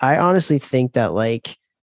 And I honestly think that like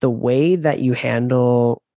the way that you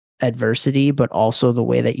handle adversity, but also the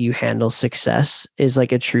way that you handle success is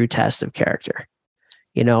like a true test of character,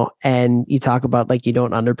 and you talk about like, you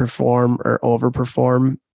don't underperform or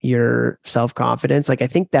overperform your self-confidence. Like, I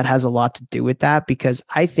think that has a lot to do with that, because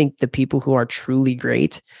I think the people who are truly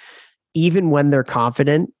great, even when they're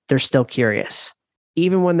confident, they're still curious.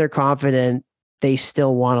 Even when they're confident, they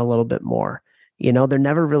still want a little bit more. They're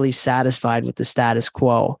never really satisfied with the status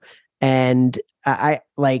quo. And I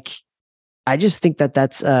just think that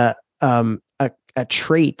that's a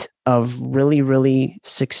trait of really, really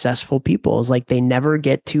successful people, is like they never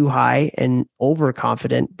get too high and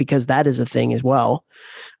overconfident, because that is a thing as well.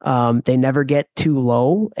 They never get too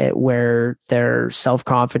low at where their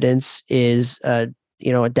self-confidence is a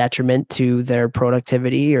detriment to their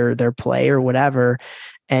productivity or their play or whatever.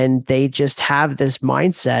 And they just have this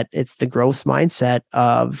mindset. It's the growth mindset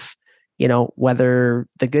of, whether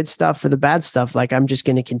the good stuff or the bad stuff, like I'm just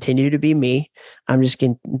going to continue to be me. I'm just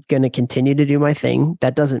going to continue to do my thing.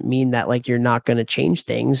 That doesn't mean that like you're not going to change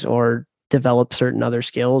things or develop certain other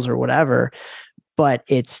skills or whatever, but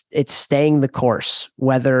it's staying the course.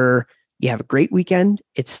 Whether you have a great weekend,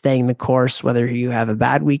 it's staying the course. Whether you have a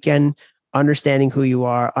bad weekend, understanding who you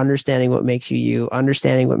are, understanding what makes you,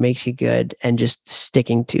 understanding what makes you good, and just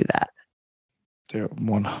sticking to that.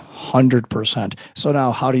 100%. So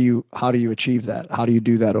now how do you achieve that? How do you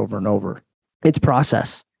do that over and over? It's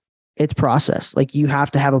process. Like you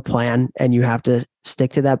have to have a plan, and you have to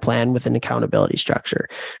stick to that plan with an accountability structure.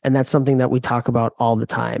 And that's something that we talk about all the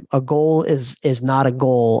time. A goal is not a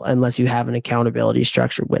goal unless you have an accountability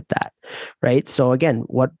structure with that. Right. So again,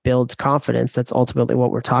 what builds confidence? That's ultimately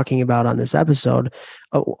what we're talking about on this episode.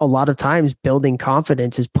 A lot of times building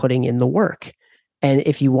confidence is putting in the work. And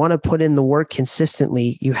if you want to put in the work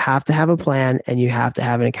consistently, you have to have a plan, and you have to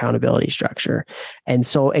have an accountability structure. And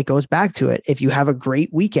so it goes back to it. If you have a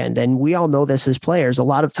great weekend, and we all know this as players, a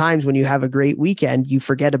lot of times when you have a great weekend, you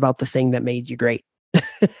forget about the thing that made you great.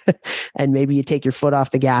 And maybe you take your foot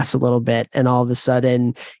off the gas a little bit, and all of a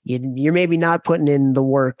sudden you're maybe not putting in the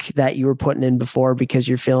work that you were putting in before because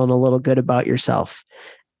you're feeling a little good about yourself.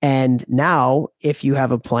 And now if you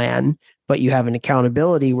have a plan, but you have an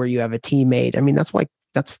accountability where you have a teammate, I mean, that's what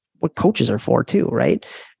coaches are for too, right?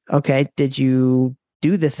 Okay. Did you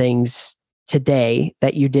do the things today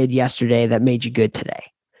that you did yesterday that made you good today?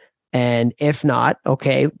 And if not,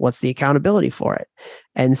 okay, what's the accountability for it?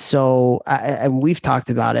 And so, and we've talked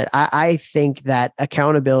about it. I think that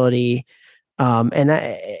accountability,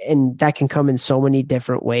 and that can come in so many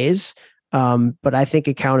different ways. But I think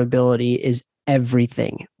accountability is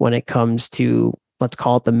everything when it comes to, let's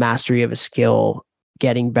call it the mastery of a skill,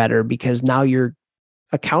 getting better, because now you're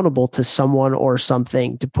accountable to someone or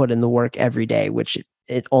something to put in the work every day, which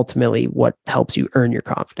it ultimately what helps you earn your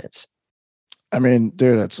confidence. I mean,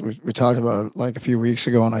 dude, we talked about it like a few weeks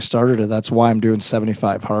ago when I started it. That's why I'm doing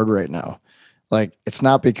 75 hard right now. Like, it's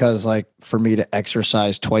not because like for me to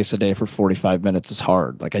exercise twice a day for 45 minutes is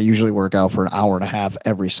hard. Like, I usually work out for an hour and a half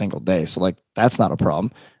every single day. So like, that's not a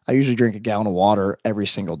problem. I usually drink a gallon of water every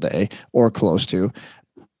single day or close to.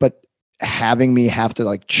 But having me have to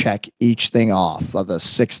like check each thing off of the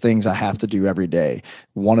 6 things I have to do every day.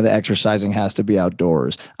 One of the exercising has to be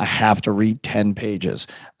outdoors. I have to read 10 pages.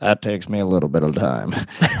 That takes me a little bit of time.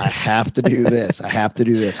 I have to do this. I have to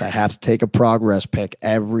do this. I have to take a progress pic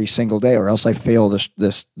every single day, or else I fail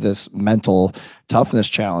this mental toughness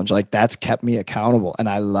challenge. Like, that's kept me accountable, and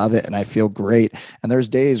I love it, and I feel great. And there's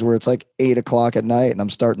days where it's like 8:00 at night and I'm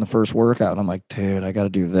starting the first workout and I'm like, dude, I got to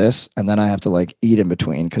do this. And then I have to like eat in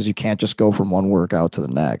between, because you can't just go from one workout to the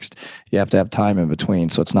next. You have to have time in between.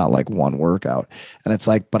 So it's not like one workout. And it's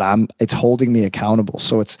like, but it's holding me accountable.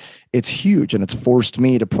 So it's huge. And it's forced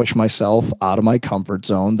me to push myself out of my comfort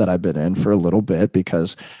zone that I've been in for a little bit,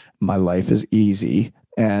 because my life is easy.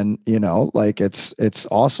 And, you know, like it's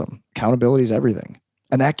awesome. Accountability is everything.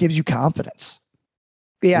 And that gives you confidence.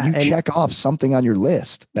 Yeah. When you check off something on your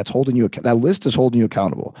list that's holding you, that list is holding you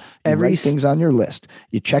accountable. You write things on your list,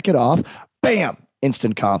 you check it off, bam,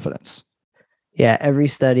 instant confidence. Yeah. Every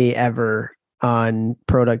study ever on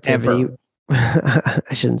productivity. I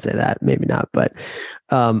shouldn't say that, maybe not, but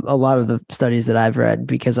a lot of the studies that I've read,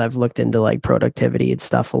 because I've looked into like productivity and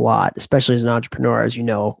stuff a lot, especially as an entrepreneur, as you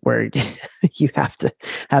know, where you have to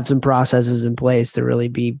have some processes in place to really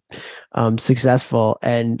be successful.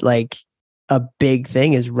 And like a big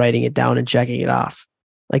thing is writing it down and checking it off.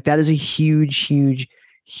 Like, that is a huge thing.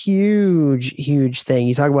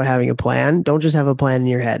 You talk about having a plan. Don't just have a plan in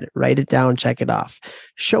your head. Write it down, check it off,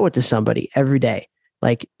 show it to somebody every day.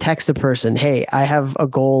 Like, text a person, hey, I have a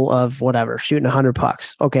goal of whatever, shooting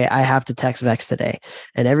 $100. Okay, I have to text Vex today.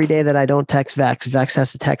 And every day that I don't text Vex, Vex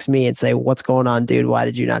has to text me and say, what's going on, dude? Why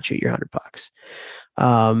did you not shoot your $100?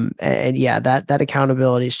 And yeah, that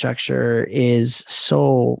accountability structure is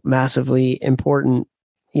so massively important,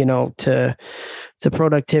 you know, to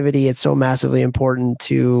productivity. It's so massively important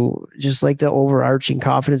to just like the overarching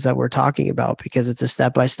confidence that we're talking about, because it's a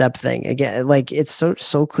step-by-step thing. Again, like, it's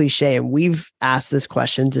so cliche. And we've asked this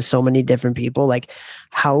question to so many different people, like,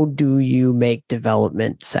 how do you make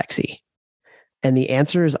development sexy? And the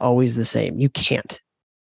answer is always the same. You can't.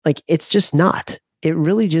 Like, it's just not. It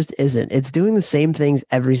really just isn't. It's doing the same things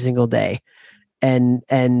every single day. And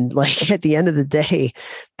like, at the end of the day,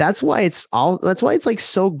 that's why it's like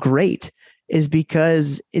so great, is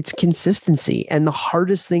because it's consistency. And the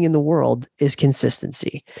hardest thing in the world is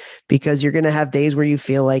consistency, because you're going to have days where you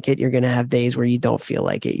feel like it. You're going to have days where you don't feel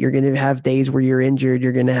like it. You're going to have days where you're injured.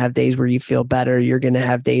 You're going to have days where you feel better. You're going to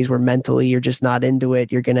have days where mentally you're just not into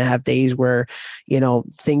it. You're going to have days where, you know,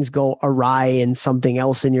 things go awry and something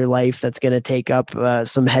else in your life that's going to take up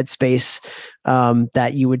some headspace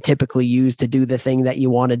that you would typically use to do the thing that you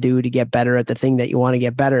want to do to get better at the thing that you want to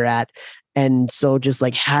get better at. And so just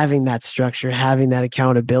like having that structure, having that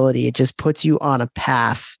accountability, it just puts you on a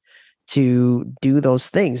path to do those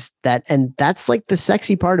things and that's like the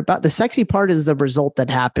sexy part is the result that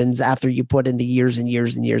happens after you put in the years and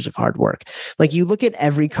years and years of hard work. Like, you look at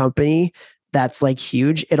every company that's like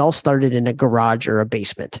huge, it all started in a garage or a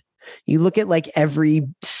basement. You look at like every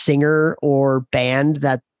singer or band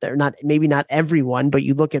that they're not, maybe not everyone, but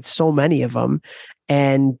you look at so many of them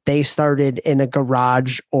and they started in a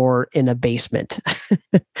garage or in a basement.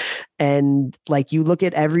 And like, you look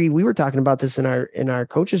at we were talking about this in our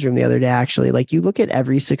coaches room the other day, actually. Like, you look at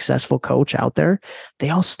every successful coach out there, they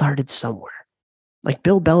all started somewhere. Like,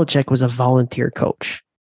 Bill Belichick was a volunteer coach.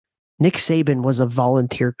 Nick Saban was a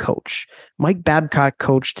volunteer coach. Mike Babcock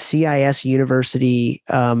coached CIS University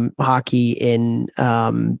hockey in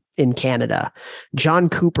Canada. John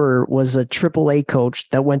Cooper was a AAA coach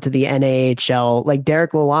that went to the NAHL. Like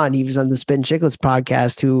Derek Lalonde, he was on the Spin Chicklets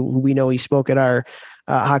podcast, who we know he spoke at our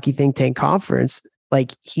hockey think tank conference.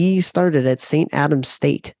 Like he started at St. Adams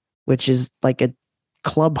State, which is like a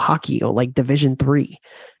club hockey, like Division III,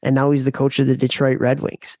 and now he's the coach of the Detroit Red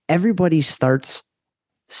Wings. Everybody starts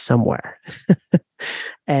somewhere.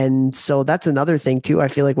 And so that's another thing too. I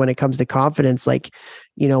feel like when it comes to confidence, like,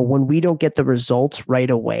 you know, when we don't get the results right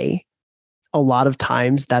away, a lot of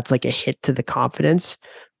times that's like a hit to the confidence.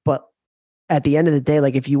 But at the end of the day,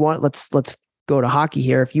 like if you want, let's go to hockey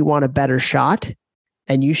here. If you want a better shot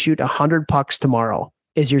and you shoot 100 pucks tomorrow,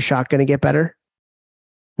 is your shot going to get better?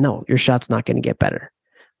 No, your shot's not going to get better.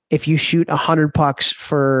 If you shoot 100 pucks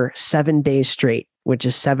for 7 days straight, which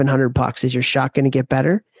is 700 pucks, is your shot going to get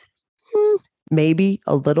better? Maybe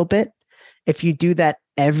a little bit. If you do that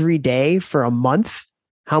every day for a month,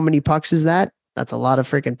 how many pucks is that? That's a lot of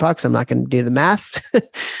freaking pucks. I'm not going to do the math,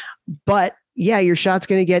 but yeah, your shot's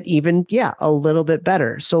going to get even, a little bit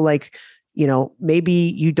better. So like, you know, maybe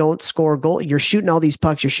you don't score a goal. You're shooting all these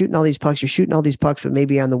pucks, but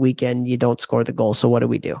maybe on the weekend you don't score the goal. So what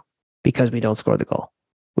do? Because we don't score the goal,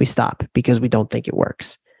 we stop because we don't think it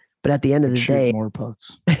works. But at the end of the day, more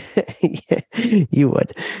pucks. You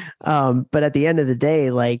would. But at the end of the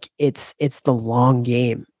day, like it's the long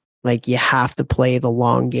game. Like you have to play the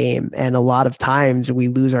long game. And a lot of times we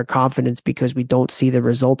lose our confidence because we don't see the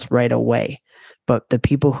results right away. But the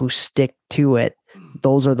people who stick to it,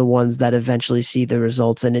 those are the ones that eventually see the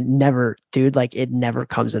results. And it never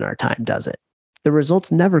comes in our time, does it? The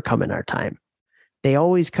results never come in our time. They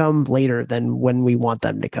always come later than when we want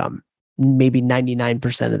them to come, maybe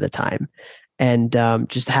 99% of the time. And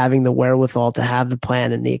just having the wherewithal to have the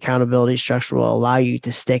plan and the accountability structure will allow you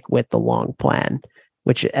to stick with the long plan,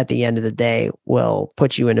 which at the end of the day will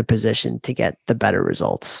put you in a position to get the better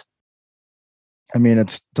results. I mean,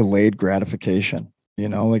 it's delayed gratification, you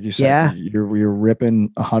know, like you said, you're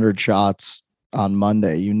ripping 100 shots on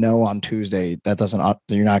Monday, you know, on Tuesday,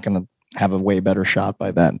 you're not going to have a way better shot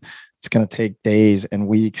by then. It's going to take days and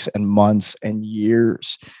weeks and months and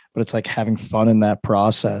years, but it's like having fun in that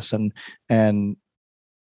process and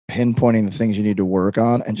pinpointing the things you need to work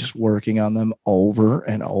on and just working on them over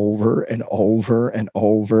and over and over and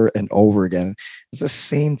over and over again. It's the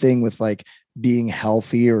same thing with like being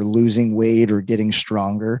healthy or losing weight or getting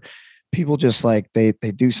stronger. People just like they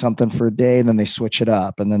do something for a day and then they switch it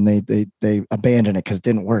up and then they abandon it because it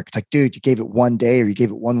didn't work. It's like, dude, you gave it 1 day or you gave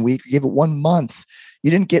it 1 week, or you gave it 1 month.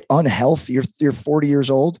 You didn't get unhealthy. You're 40 years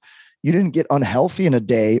old. You didn't get unhealthy in a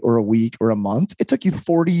day or a week or a month. It took you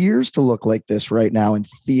 40 years to look like this right now and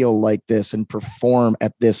feel like this and perform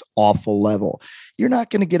at this awful level. You're not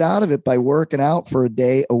going to get out of it by working out for a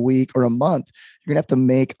day, a week, or a month. You're going to have to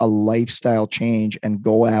make a lifestyle change and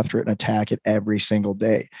go after it and attack it every single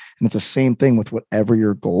day. And it's the same thing with whatever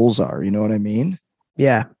your goals are. You know what I mean?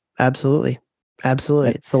 Yeah, absolutely.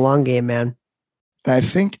 Absolutely. It's the long game, man. I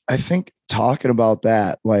think talking about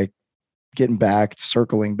that, like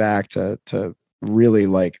circling back to really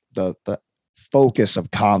like the focus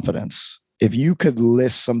of confidence. If you could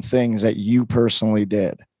list some things that you personally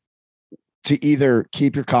did to either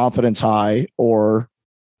keep your confidence high or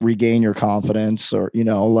regain your confidence, or, you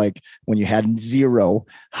know, like when you had zero,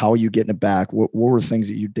 how are you getting it back? What were things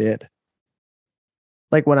that you did?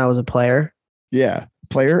 Like when I was a player? Yeah.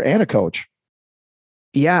 Player and a coach.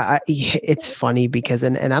 Yeah, it's funny because,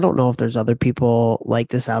 and I don't know if there's other people like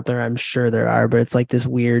this out there. I'm sure there are, but it's like this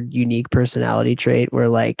weird, unique personality trait where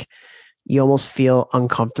like you almost feel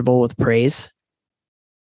uncomfortable with praise,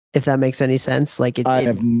 if that makes any sense. Like I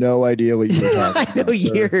have no idea what you're talking about. I know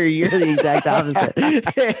you're the exact opposite. But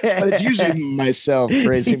it's usually myself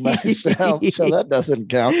praising myself, so that doesn't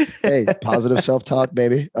count. Hey, positive self-talk,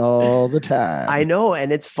 baby, all the time. I know,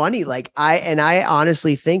 and it's funny. Like I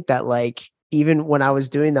honestly think that like, even when I was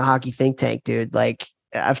doing the hockey think tank, dude, like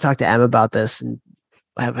I've talked to Em about this and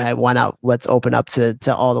why not? Let's open up to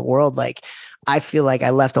all the world. Like, I feel like I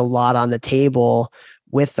left a lot on the table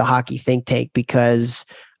with the hockey think tank because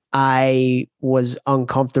I was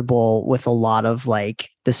uncomfortable with a lot of like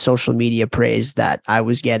the social media praise that I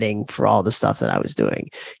was getting for all the stuff that I was doing.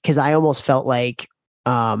 Cause I almost felt like,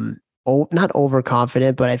 not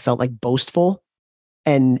overconfident, but I felt like boastful,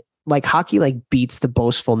 and like hockey like beats the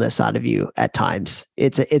boastfulness out of you at times.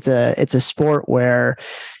 It's a sport where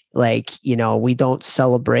like, you know, we don't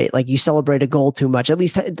celebrate, like you celebrate a goal too much. At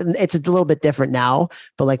least it's a little bit different now,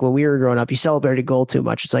 but like when we were growing up, you celebrate a goal too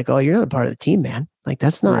much. It's like, oh, you're not a part of the team, man. Like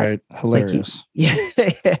that's not right. Hilarious. Yeah.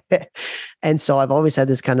 And so I've always had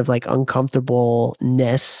this kind of like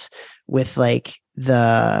uncomfortableness with like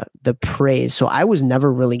the praise. So I was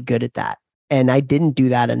never really good at that. And I didn't do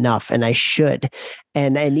that enough, and I should.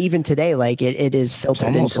 And even today, like it is filtered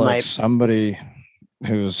it's almost into like somebody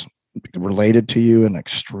who's related to you and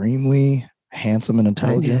extremely handsome and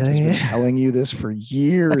intelligent has been telling you this for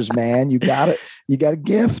years, man. You got a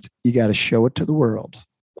gift. You got to show it to the world.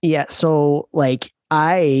 Yeah. So like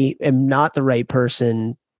I am not the right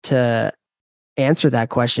person to answer that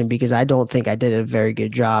question because I don't think I did a very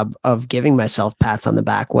good job of giving myself pats on the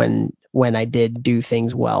back when I did do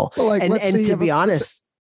things well. Like, and to be honest,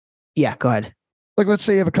 yeah, go ahead. Like, let's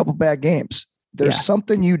say you have a couple bad games. There's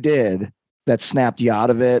something you did that snapped you out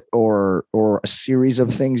of it, or a series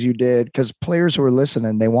of things you did, because players who are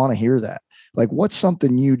listening, they want to hear that. Like, what's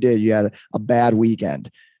something you did? You had a bad weekend.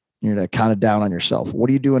 You're kind of down on yourself. What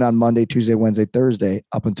are you doing on Monday, Tuesday, Wednesday, Thursday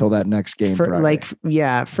up until that next game?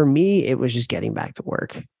 For me, it was just getting back to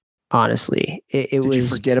work. Honestly, did you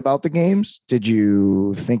forget about the games? Did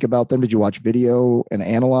you think about them? Did you watch video and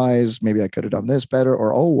analyze? Maybe I could have done this better,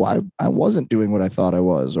 or I wasn't doing what I thought I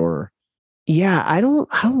was, or. Yeah, I don't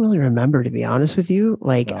really remember, to be honest with you.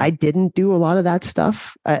 Like, no. I didn't do a lot of that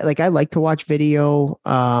stuff. I like to watch video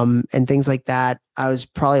and things like that. I was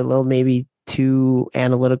probably a little maybe too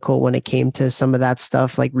analytical when it came to some of that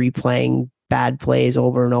stuff, like replaying bad plays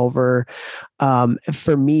over and over.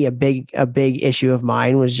 For me, a big issue of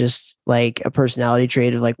mine was just like a personality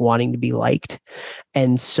trait of like wanting to be liked.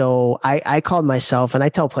 And so I called myself, and I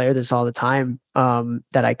tell players this all the time,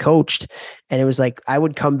 that I coached, and it was like, I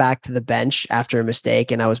would come back to the bench after a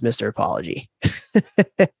mistake and I was Mr. Apology.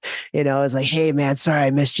 You know, it's like, hey man, sorry,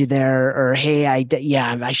 I missed you there. Or, hey,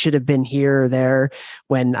 I should have been here or there,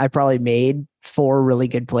 when I probably made 4 really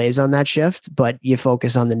good plays on that shift, but you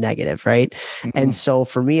focus on the negative. Right. Mm-hmm. And so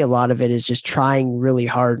for me, a lot of it is just trying really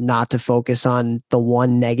hard not to focus on the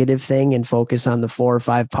one negative thing and focus on the 4 or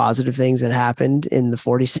 5 positive things that happened in the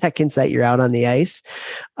 40 seconds that you're out on the ice.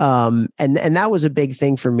 And that was a big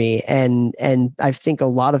thing for me. And I think a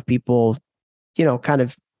lot of people, you know, kind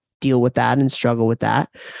of deal with that and struggle with that.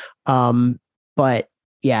 But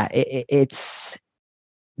yeah, it's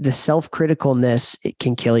the self-criticalness. It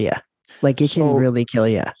can kill you. Like it can really kill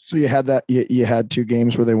you. So you had that, you had 2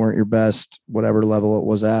 games where they weren't your best, whatever level it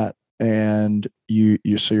was at. And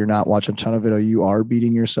so you're not watching a ton of video. You are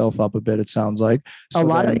beating yourself up a bit. It sounds like So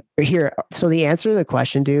the answer to the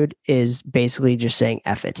question, dude, is basically just saying,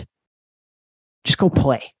 F it. Just go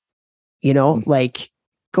play, you know, like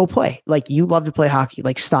go play. Like you love to play hockey,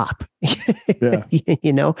 like stop,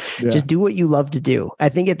 you know, just do what you love to do. I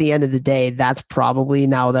think at the end of the day, that's probably,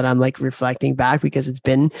 now that I'm like reflecting back, because it's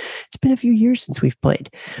been a few years since we've played.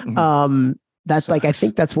 That's like, I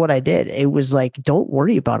think that's what I did. It was like, don't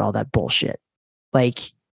worry about all that bullshit. Like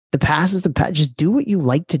the past is the past. Just do what you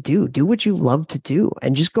like to do. Do what you love to do,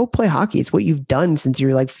 and just go play hockey. It's what you've done since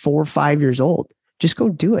you're like 4 or 5 years old. Just go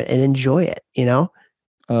do it and enjoy it, you know?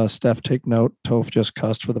 Steph, take note. Toph just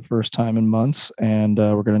cussed for the first time in months, and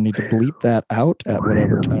we're going to need to bleep that out at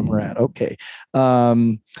whatever time we're at. Okay.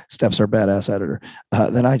 Steph's our badass editor.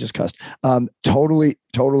 Then I just cussed. Totally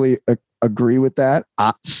agree with that.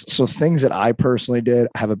 So things that I personally did,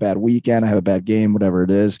 I have a bad weekend, I have a bad game, whatever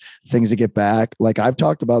it is, things to get back. Like I've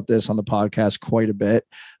talked about this on the podcast quite a bit.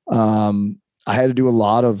 I had to do a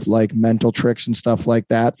lot of like mental tricks and stuff like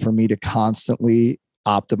that for me to constantly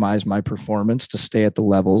optimize my performance to stay at the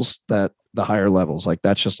levels, that the higher levels. Like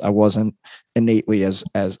that's just, I wasn't innately as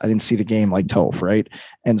I didn't see the game like Toph, right?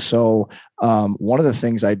 And so one of the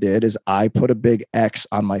things I did is I put a big X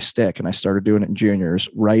on my stick, and I started doing it in juniors,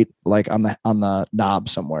 right? Like on the knob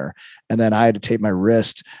somewhere. And then I had to tape my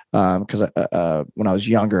wrist because when I was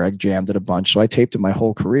younger, I jammed it a bunch. So I taped it my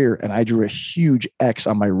whole career, and I drew a huge X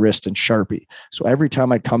on my wrist in Sharpie. So every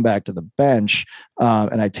time I'd come back to the bench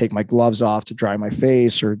and I'd take my gloves off to dry my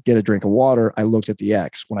face or get a drink of water, I looked at the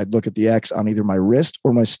X. When I'd look at the X on either my wrist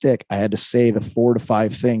or my stick, I had to say the 4 to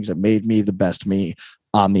 5 things that made me the best me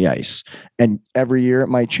on the ice. And every year it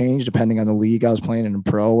might change depending on the league I was playing in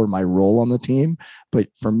pro or my role on the team. But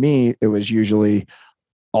for me, it was usually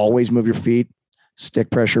always move your feet, stick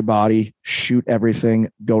pressure body, shoot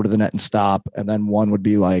everything, go to the net and stop. And then one would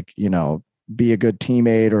be like, you know, be a good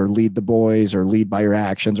teammate or lead the boys or lead by your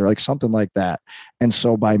actions or like something like that. And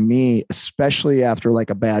so by me, especially after like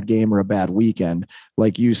a bad game or a bad weekend,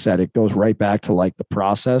 like you said, it goes right back to like the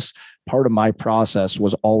process. Part of my process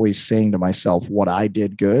was always saying to myself what I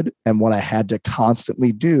did good and what I had to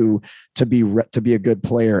constantly do to be a good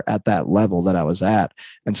player at that level that I was at.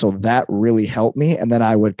 And so that really helped me. And then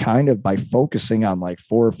I would kind of, by focusing on like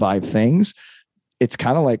 4 or 5 things, it's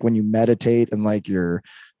kind of like when you meditate and like or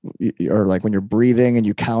like when you're breathing and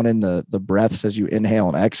you count in the breaths as you inhale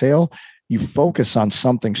and exhale, you focus on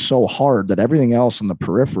something so hard that everything else in the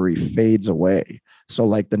periphery fades away. So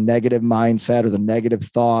like the negative mindset or the negative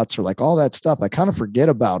thoughts or like all that stuff, I kind of forget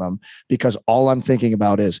about them because all I'm thinking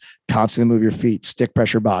about is constantly move your feet, stick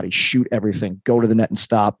pressure body, shoot everything, go to the net and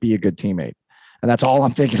stop, be a good teammate. And that's all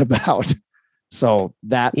I'm thinking about. So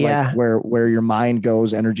that like where your mind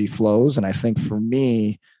goes, energy flows. And I think for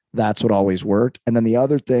me, that's what always worked. And then the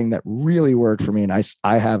other thing that really worked for me, and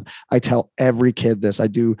I tell every kid this, I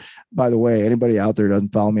do, by the way, anybody out there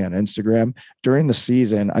doesn't follow me on Instagram during the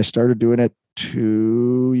season, I started doing it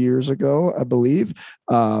 2 years ago, I believe.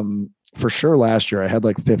 For sure last year I had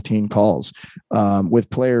like 15 calls with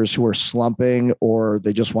players who are slumping or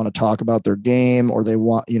they just want to talk about their game or they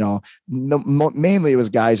want, mainly it was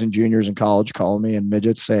guys and juniors in college calling me and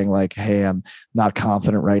midgets saying like, hey, I'm not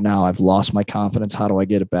confident right now. I've lost my confidence. How do I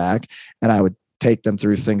get it back? And I would take them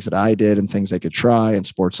through things that I did and things they could try and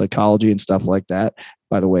sports psychology and stuff like that.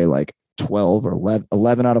 By the way, like 12 or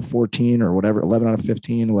 11 out of 14 or whatever, 11 out of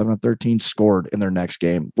 15, 11 out of 13 scored in their next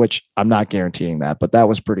game, which I'm not guaranteeing that, but that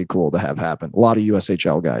was pretty cool to have happen. A lot of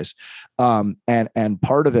USHL guys. And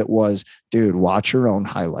part of it was, dude, watch your own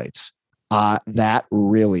highlights. That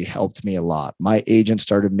really helped me a lot. My agent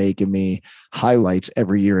started making me highlights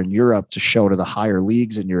every year in Europe to show to the higher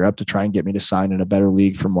leagues in Europe to try and get me to sign in a better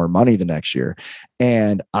league for more money the next year.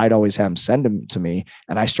 And I'd always have them send them to me.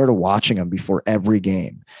 And I started watching them before every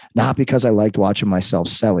game, not because I liked watching myself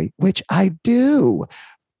selly, which I do,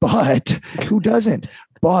 but who doesn't?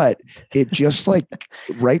 But it just like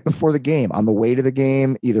right before the game, on the way to the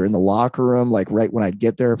game, either in the locker room, like right when I'd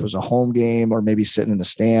get there, if it was a home game, or maybe sitting in the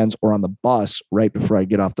stands or on the bus right before I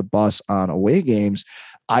get off the bus on away games,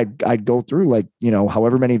 I'd go through like,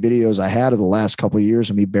 however many videos I had of the last couple of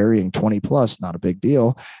years of me burying 20 plus, not a big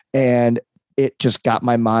deal. And it just got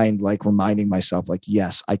my mind like reminding myself like,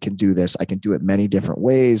 yes, I can do this. I can do it many different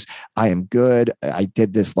ways. I am good. I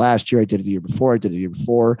did this last year. I did it the year before. I did it the year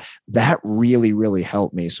before. That really, really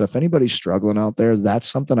helped me. So if anybody's struggling out there, that's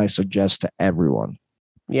something I suggest to everyone.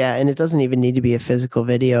 Yeah. And it doesn't even need to be a physical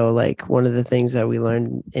video. Like one of the things that we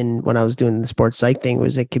learned when I was doing the sports psych thing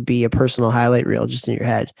was it could be a personal highlight reel just in your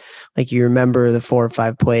head. Like you remember the 4 or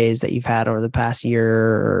 5 plays that you've had over the past year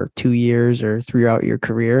or 2 years or throughout your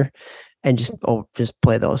career. And just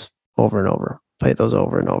play those over and over. Play those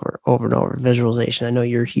over and over and over. Visualization. I know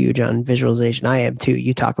you're huge on visualization. I am too.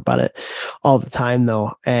 You talk about it all the time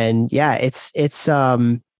though. And yeah, it's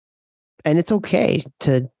and it's okay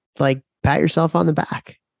to like pat yourself on the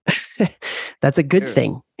back. That's a good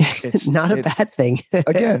thing. It's not a bad thing.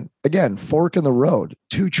 again, fork in the road,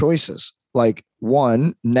 2 choices. Like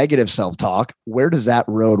one, negative self-talk. Where does that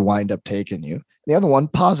road wind up taking you? The other one,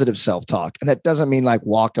 positive self-talk. And that doesn't mean like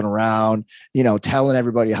walking around, telling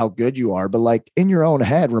everybody how good you are, but like in your own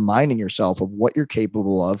head, reminding yourself of what you're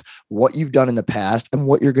capable of, what you've done in the past, and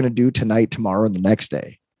what you're going to do tonight, tomorrow, and the next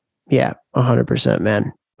day. Yeah, 100%,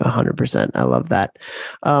 man. 100%. I love that.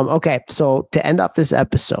 Okay. So to end off this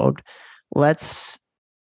episode, let's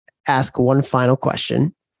ask one final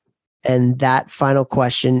question. And that final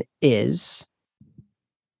question is,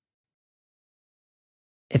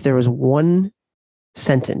 if there was one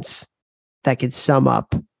sentence that could sum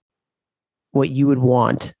up what you would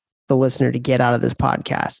want the listener to get out of this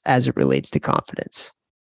podcast as it relates to confidence,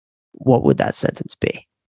 what would that sentence be?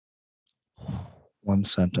 One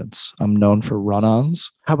sentence. I'm known for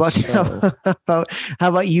run-ons. How about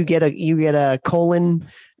you get a colon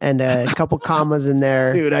and a couple commas in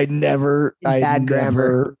there? Dude, I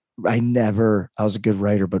was a good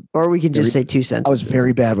writer, but or we can just say 2 sentences. I was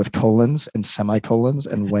very bad with colons and semicolons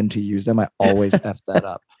and when to use them. I always effed that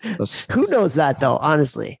up. Who knows that though?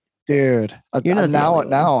 Honestly, dude,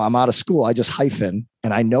 now I'm out of school. I just hyphen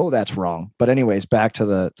and I know that's wrong. But anyways, back to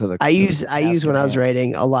the, I use when I was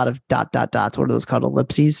writing a lot of dots. What are those called?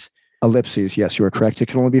 Ellipses? Ellipses. Yes, you are correct. It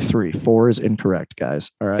can only be 3. 4 is incorrect,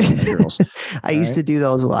 guys. All right, girls. I used to do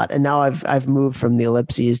those a lot. And now I've moved from the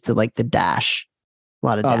ellipses to like the dash. A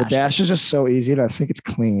lot of the dash is just so easy. And I think it's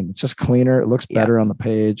clean. It's just cleaner. It looks better on the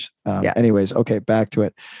page. Anyways, okay, back to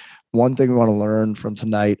it. One thing we want to learn from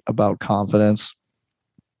tonight about confidence.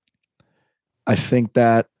 I think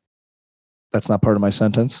that's not part of my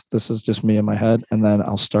sentence. This is just me in my head. And then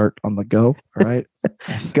I'll start on the go. All right.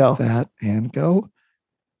 Go. That and go.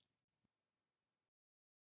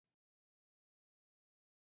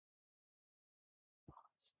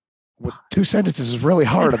 with 2 sentences is really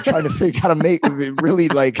hard. I'm trying to think how to make really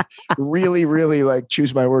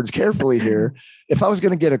choose my words carefully here. If I was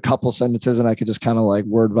going to get a couple sentences and I could just kind of like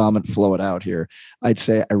word vomit, flow it out here, I'd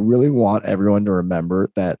say I really want everyone to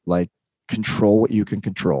remember that like control what you can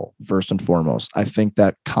control first and foremost. I think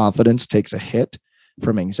that confidence takes a hit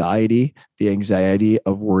from anxiety, the anxiety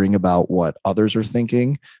of worrying about what others are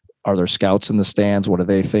thinking. Are there scouts in the stands? What are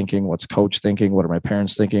they thinking? What's coach thinking? What are my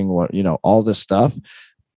parents thinking? What, all this stuff.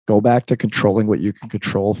 Go back to controlling what you can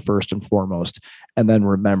control first and foremost. And then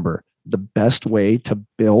remember, the best way to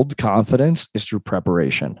build confidence is through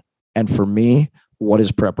preparation. And for me, what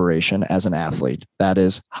is preparation as an athlete? That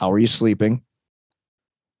is, how are you sleeping?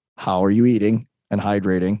 How are you eating and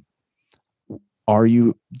hydrating? Are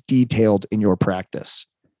you detailed in your practice?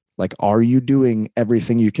 Like, are you doing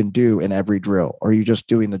everything you can do in every drill? Or are you just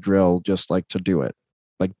doing the drill just like to do it?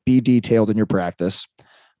 Like, be detailed in your practice,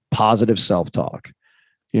 positive self-talk.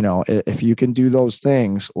 If you can do those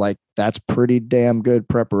things, like that's pretty damn good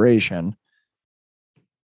preparation.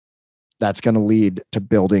 That's going to lead to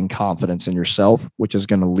building confidence in yourself, which is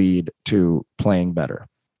going to lead to playing better.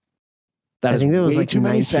 I think there was like too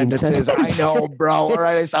many sentences. I know, bro. All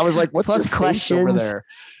right. I was like, what's plus questions over there?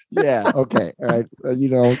 Yeah. Okay. All right.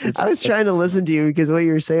 I was trying to listen to you because what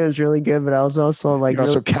you were saying was really good, but I was also like, you're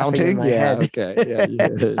also counting. Yeah. Head. Okay. Yeah.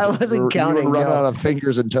 I wasn't counting. You were running out of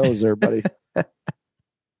fingers and toes there, buddy.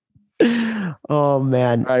 Oh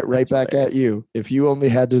man. All right. Right back hilarious. At you. If you only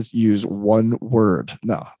had to use one word,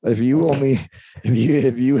 if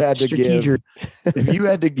you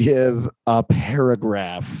had to give a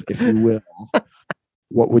paragraph, if you will,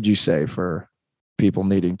 what would you say for people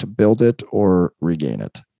needing to build it or regain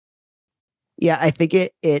it? Yeah, I think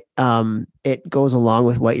it goes along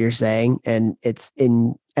with what you're saying, and it's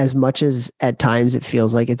in as much as at times it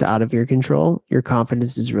feels like it's out of your control, your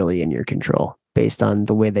confidence is really in your control based on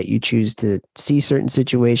the way that you choose to see certain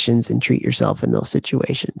situations and treat yourself in those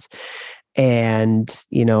situations. And,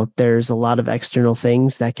 there's a lot of external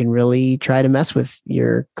things that can really try to mess with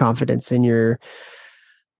your confidence and your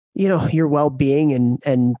well-being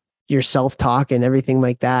and your self-talk and everything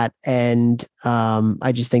like that. And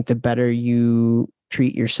I just think the better you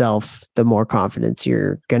treat yourself, the more confidence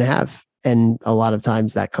you're going to have. And a lot of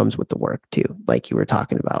times that comes with the work too, like you were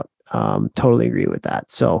talking about. Totally agree with that.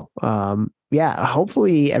 So, yeah,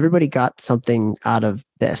 hopefully everybody got something out of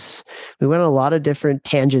this. We went on a lot of different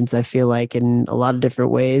tangents, I feel like, in a lot of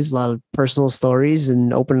different ways, a lot of personal stories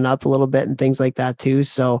and opening up a little bit and things like that too.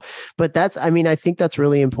 So, but I think that's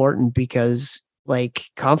really important because like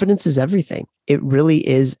confidence is everything. It really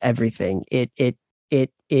is everything. It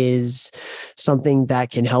is something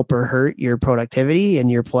that can help or hurt your productivity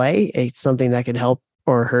and your play. It's something that can help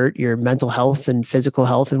or hurt your mental health and physical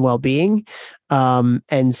health and well-being.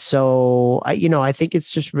 And so, I think it's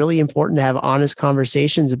just really important to have honest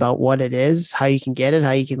conversations about what it is, how you can get it,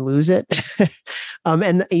 how you can lose it.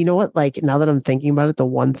 And you know what, like now that I'm thinking about it, the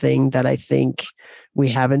one thing that I think we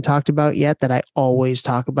haven't talked about yet that I always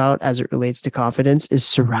talk about as it relates to confidence is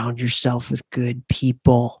surround yourself with good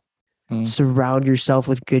people. Surround yourself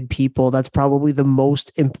with good people. That's probably the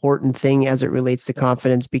most important thing as it relates to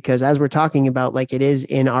confidence, because as we're talking about, like it is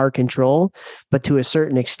in our control, but to a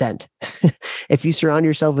certain extent. If you surround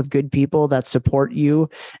yourself with good people that support you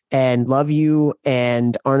and love you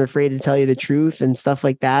and aren't afraid to tell you the truth and stuff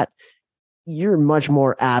like that, you're much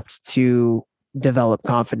more apt to develop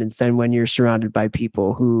confidence than when you're surrounded by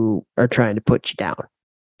people who are trying to put you down.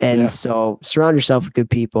 And so surround yourself with good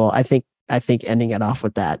people. I think ending it off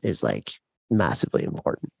with that is like massively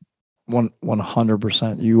important.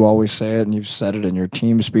 100%. You always say it, and you've said it in your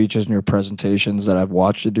team speeches and your presentations that I've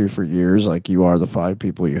watched you do for years. Like, you are the 5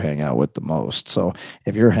 people you hang out with the most. So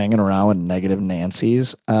if you're hanging around with negative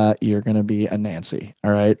Nancys, you're going to be a Nancy.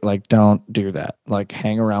 All right. Like, don't do that. Like,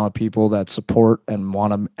 hang around with people that support and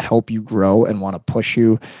want to help you grow and want to push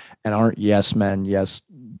you and aren't yes men, yes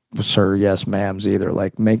sir, yes ma'ams either.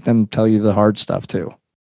 Like, make them tell you the hard stuff too.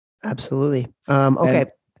 Absolutely. Okay.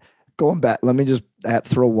 And going back, let me just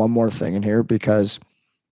throw one more thing in here, because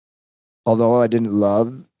although I didn't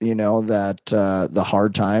love, that the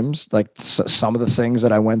hard times, like some of the things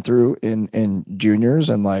that I went through in juniors,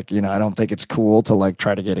 and like, I don't think it's cool to like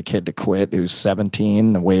try to get a kid to quit who's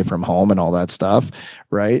 17 away from home and all that stuff,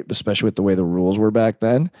 right? Especially with the way the rules were back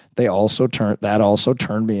then. That also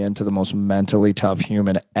turned me into the most mentally tough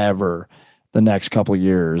human ever the next couple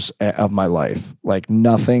years of my life. Like,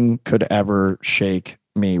 nothing could ever shake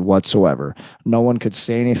me whatsoever. No one could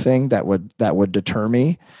say anything that would deter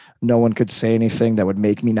me. No one could say anything that would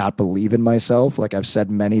make me not believe in myself. Like I've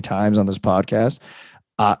said many times on this podcast,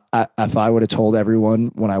 if I would have told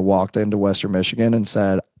everyone when I walked into Western Michigan and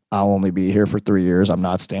said, I'll only be here for 3 years. I'm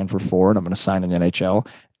not staying for 4, and I'm going to sign in the NHL.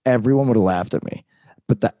 Everyone would have laughed at me,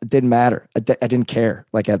 but that didn't matter. I didn't care.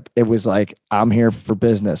 Like it was like, I'm here for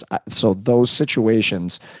business. So those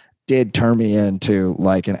situations did turn me into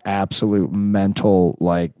like an absolute mental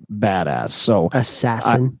like badass. So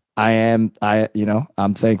assassin. I'm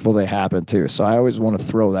thankful they happened too. So I always want to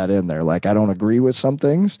throw that in there. Like, I don't agree with some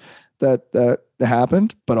things that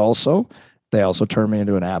happened, but also they also turned me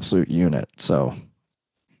into an absolute unit. So,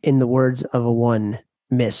 in the words of a one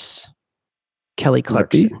Miss Kelly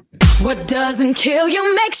Clarkson, what doesn't kill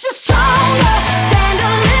you makes you stronger. Stand a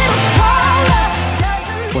little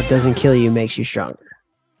taller. What doesn't kill you makes you stronger.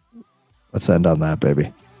 Let's end on that,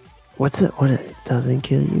 baby. What's it? What it doesn't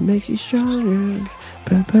kill you makes you stronger.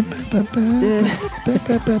 Not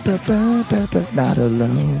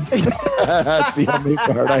alone. That's the only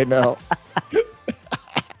part I know.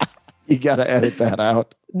 You got to edit that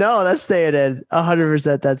out. No, that's staying in.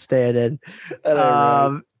 100% that's staying in.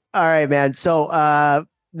 Right. All right, man. So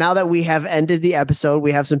now that we have ended the episode,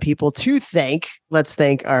 we have some people to thank. Let's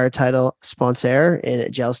thank our title sponsor in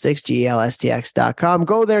GelStix, GLSTX.com.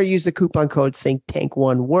 Go there, use the coupon code ThinkTank,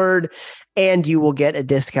 one word, and you will get a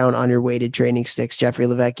discount on your weighted training sticks. Jeffrey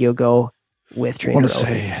Lavecchio, go with Train Heroic. I want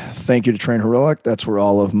to say thank you to Train Heroic. That's where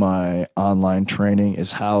all of my online training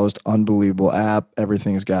is housed. Unbelievable app.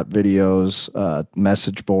 Everything's got videos,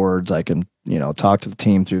 message boards. I can, talk to the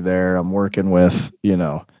team through there. I'm working with,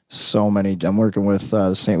 I'm working with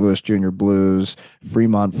the St. Louis Junior Blues,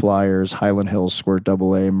 Fremont Flyers, Highland Hills Squirt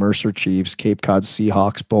AA, Mercer Chiefs, Cape Cod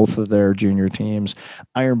Seahawks, both of their junior teams,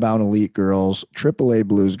 Ironbound Elite Girls, AAA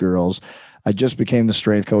Blues Girls. I just became the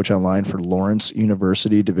strength coach online for Lawrence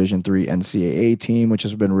University Division III NCAA team, which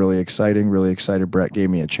has been really exciting. Really excited. Brett gave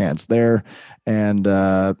me a chance there, and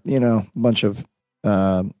a bunch of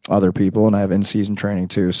other people, and I have in-season training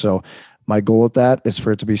too. So my goal with that is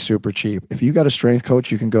for it to be super cheap. If you got a strength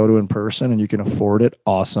coach you can go to in person and you can afford it,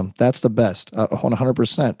 awesome. That's the best.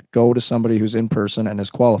 100%. Go to somebody who's in person and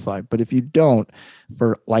is qualified. But if you don't,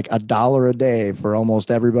 for like $1 a day for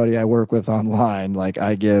almost everybody I work with online, like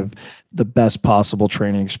I give the best possible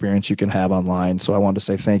training experience you can have online. So I wanted to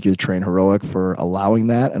say thank you to Train Heroic for allowing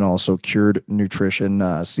that, and also Cured Nutrition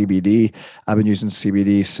CBD. I've been using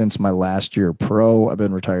CBD since my last year pro. I've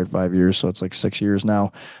been retired 5 years, so it's like 6 years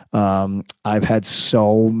now. I've had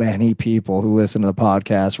so many people who listen to the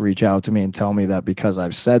podcast reach out to me and tell me that because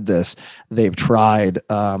I've said this, they've tried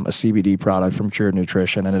a CBD product from Cured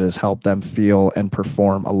Nutrition, and it has helped them feel and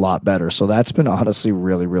perform a lot better. So that's been honestly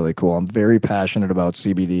really, really cool. I'm very passionate about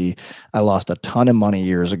CBD. I lost a ton of money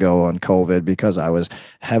years ago on COVID because I was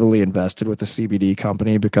heavily invested with the CBD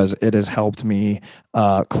company, because it has helped me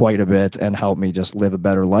quite a bit and helped me just live a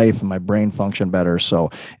better life and my brain function better.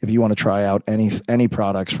 So if you want to try out any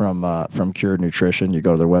products from Cured Nutrition, you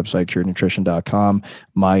go to their website, curednutrition.com.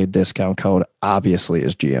 My discount code obviously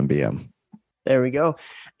is GMBM. There we go.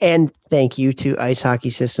 And thank you to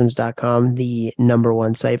icehockeysystems.com, the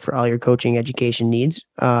 #1 site for all your coaching education needs.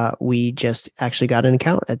 We just actually got an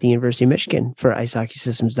account at the University of Michigan for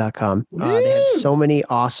icehockeysystems.com. They have so many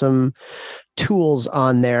awesome tools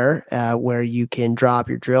on there where you can drop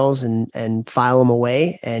your drills and file them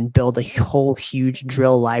away and build a whole huge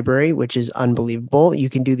drill library, which is unbelievable. You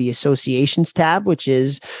can do the associations tab, which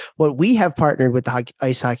is what we have partnered with the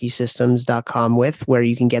icehockeysystems.com with, where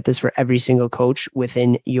you can get this for every single coach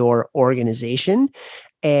within your organization.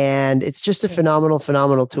 And it's just a phenomenal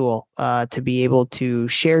tool to be able to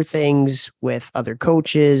share things with other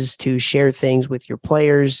coaches, to share things with your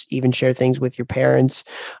players, even share things with your parents,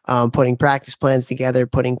 putting practice plans together,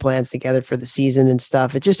 putting plans together for the season and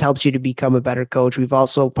stuff. It just helps you to become a better coach. We've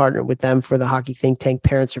also partnered with them for the Hockey Think Tank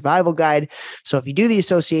Parent Survival Guide. So if you do the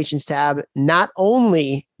associations tab, not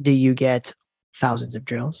only do you get thousands of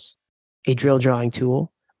drills, a drill drawing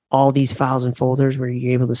tool, all these files and folders where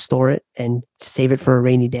you're able to store it and save it for a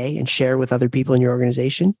rainy day and share with other people in your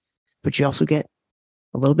organization. But you also get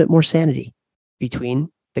a little bit more sanity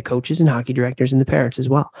between the coaches and hockey directors and the parents as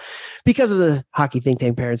well, because of the Hockey Think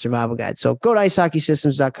Tank Parent Survival Guide. So go to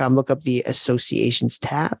icehockeysystems.com, look up the associations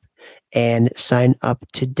tab, and sign up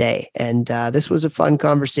today. And this was a fun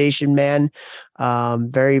conversation, man.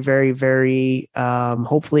 Very, very, very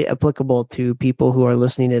hopefully applicable to people who are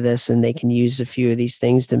listening to this, and they can use a few of these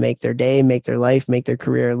things to make their day, make their life, make their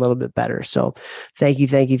career a little bit better. So thank you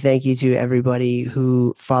to everybody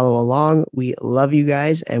who follow along. We love you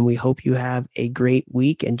guys, and we hope you have a great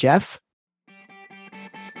week. And Jeff,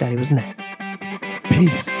 Daddy wasn't there.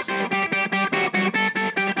 Peace.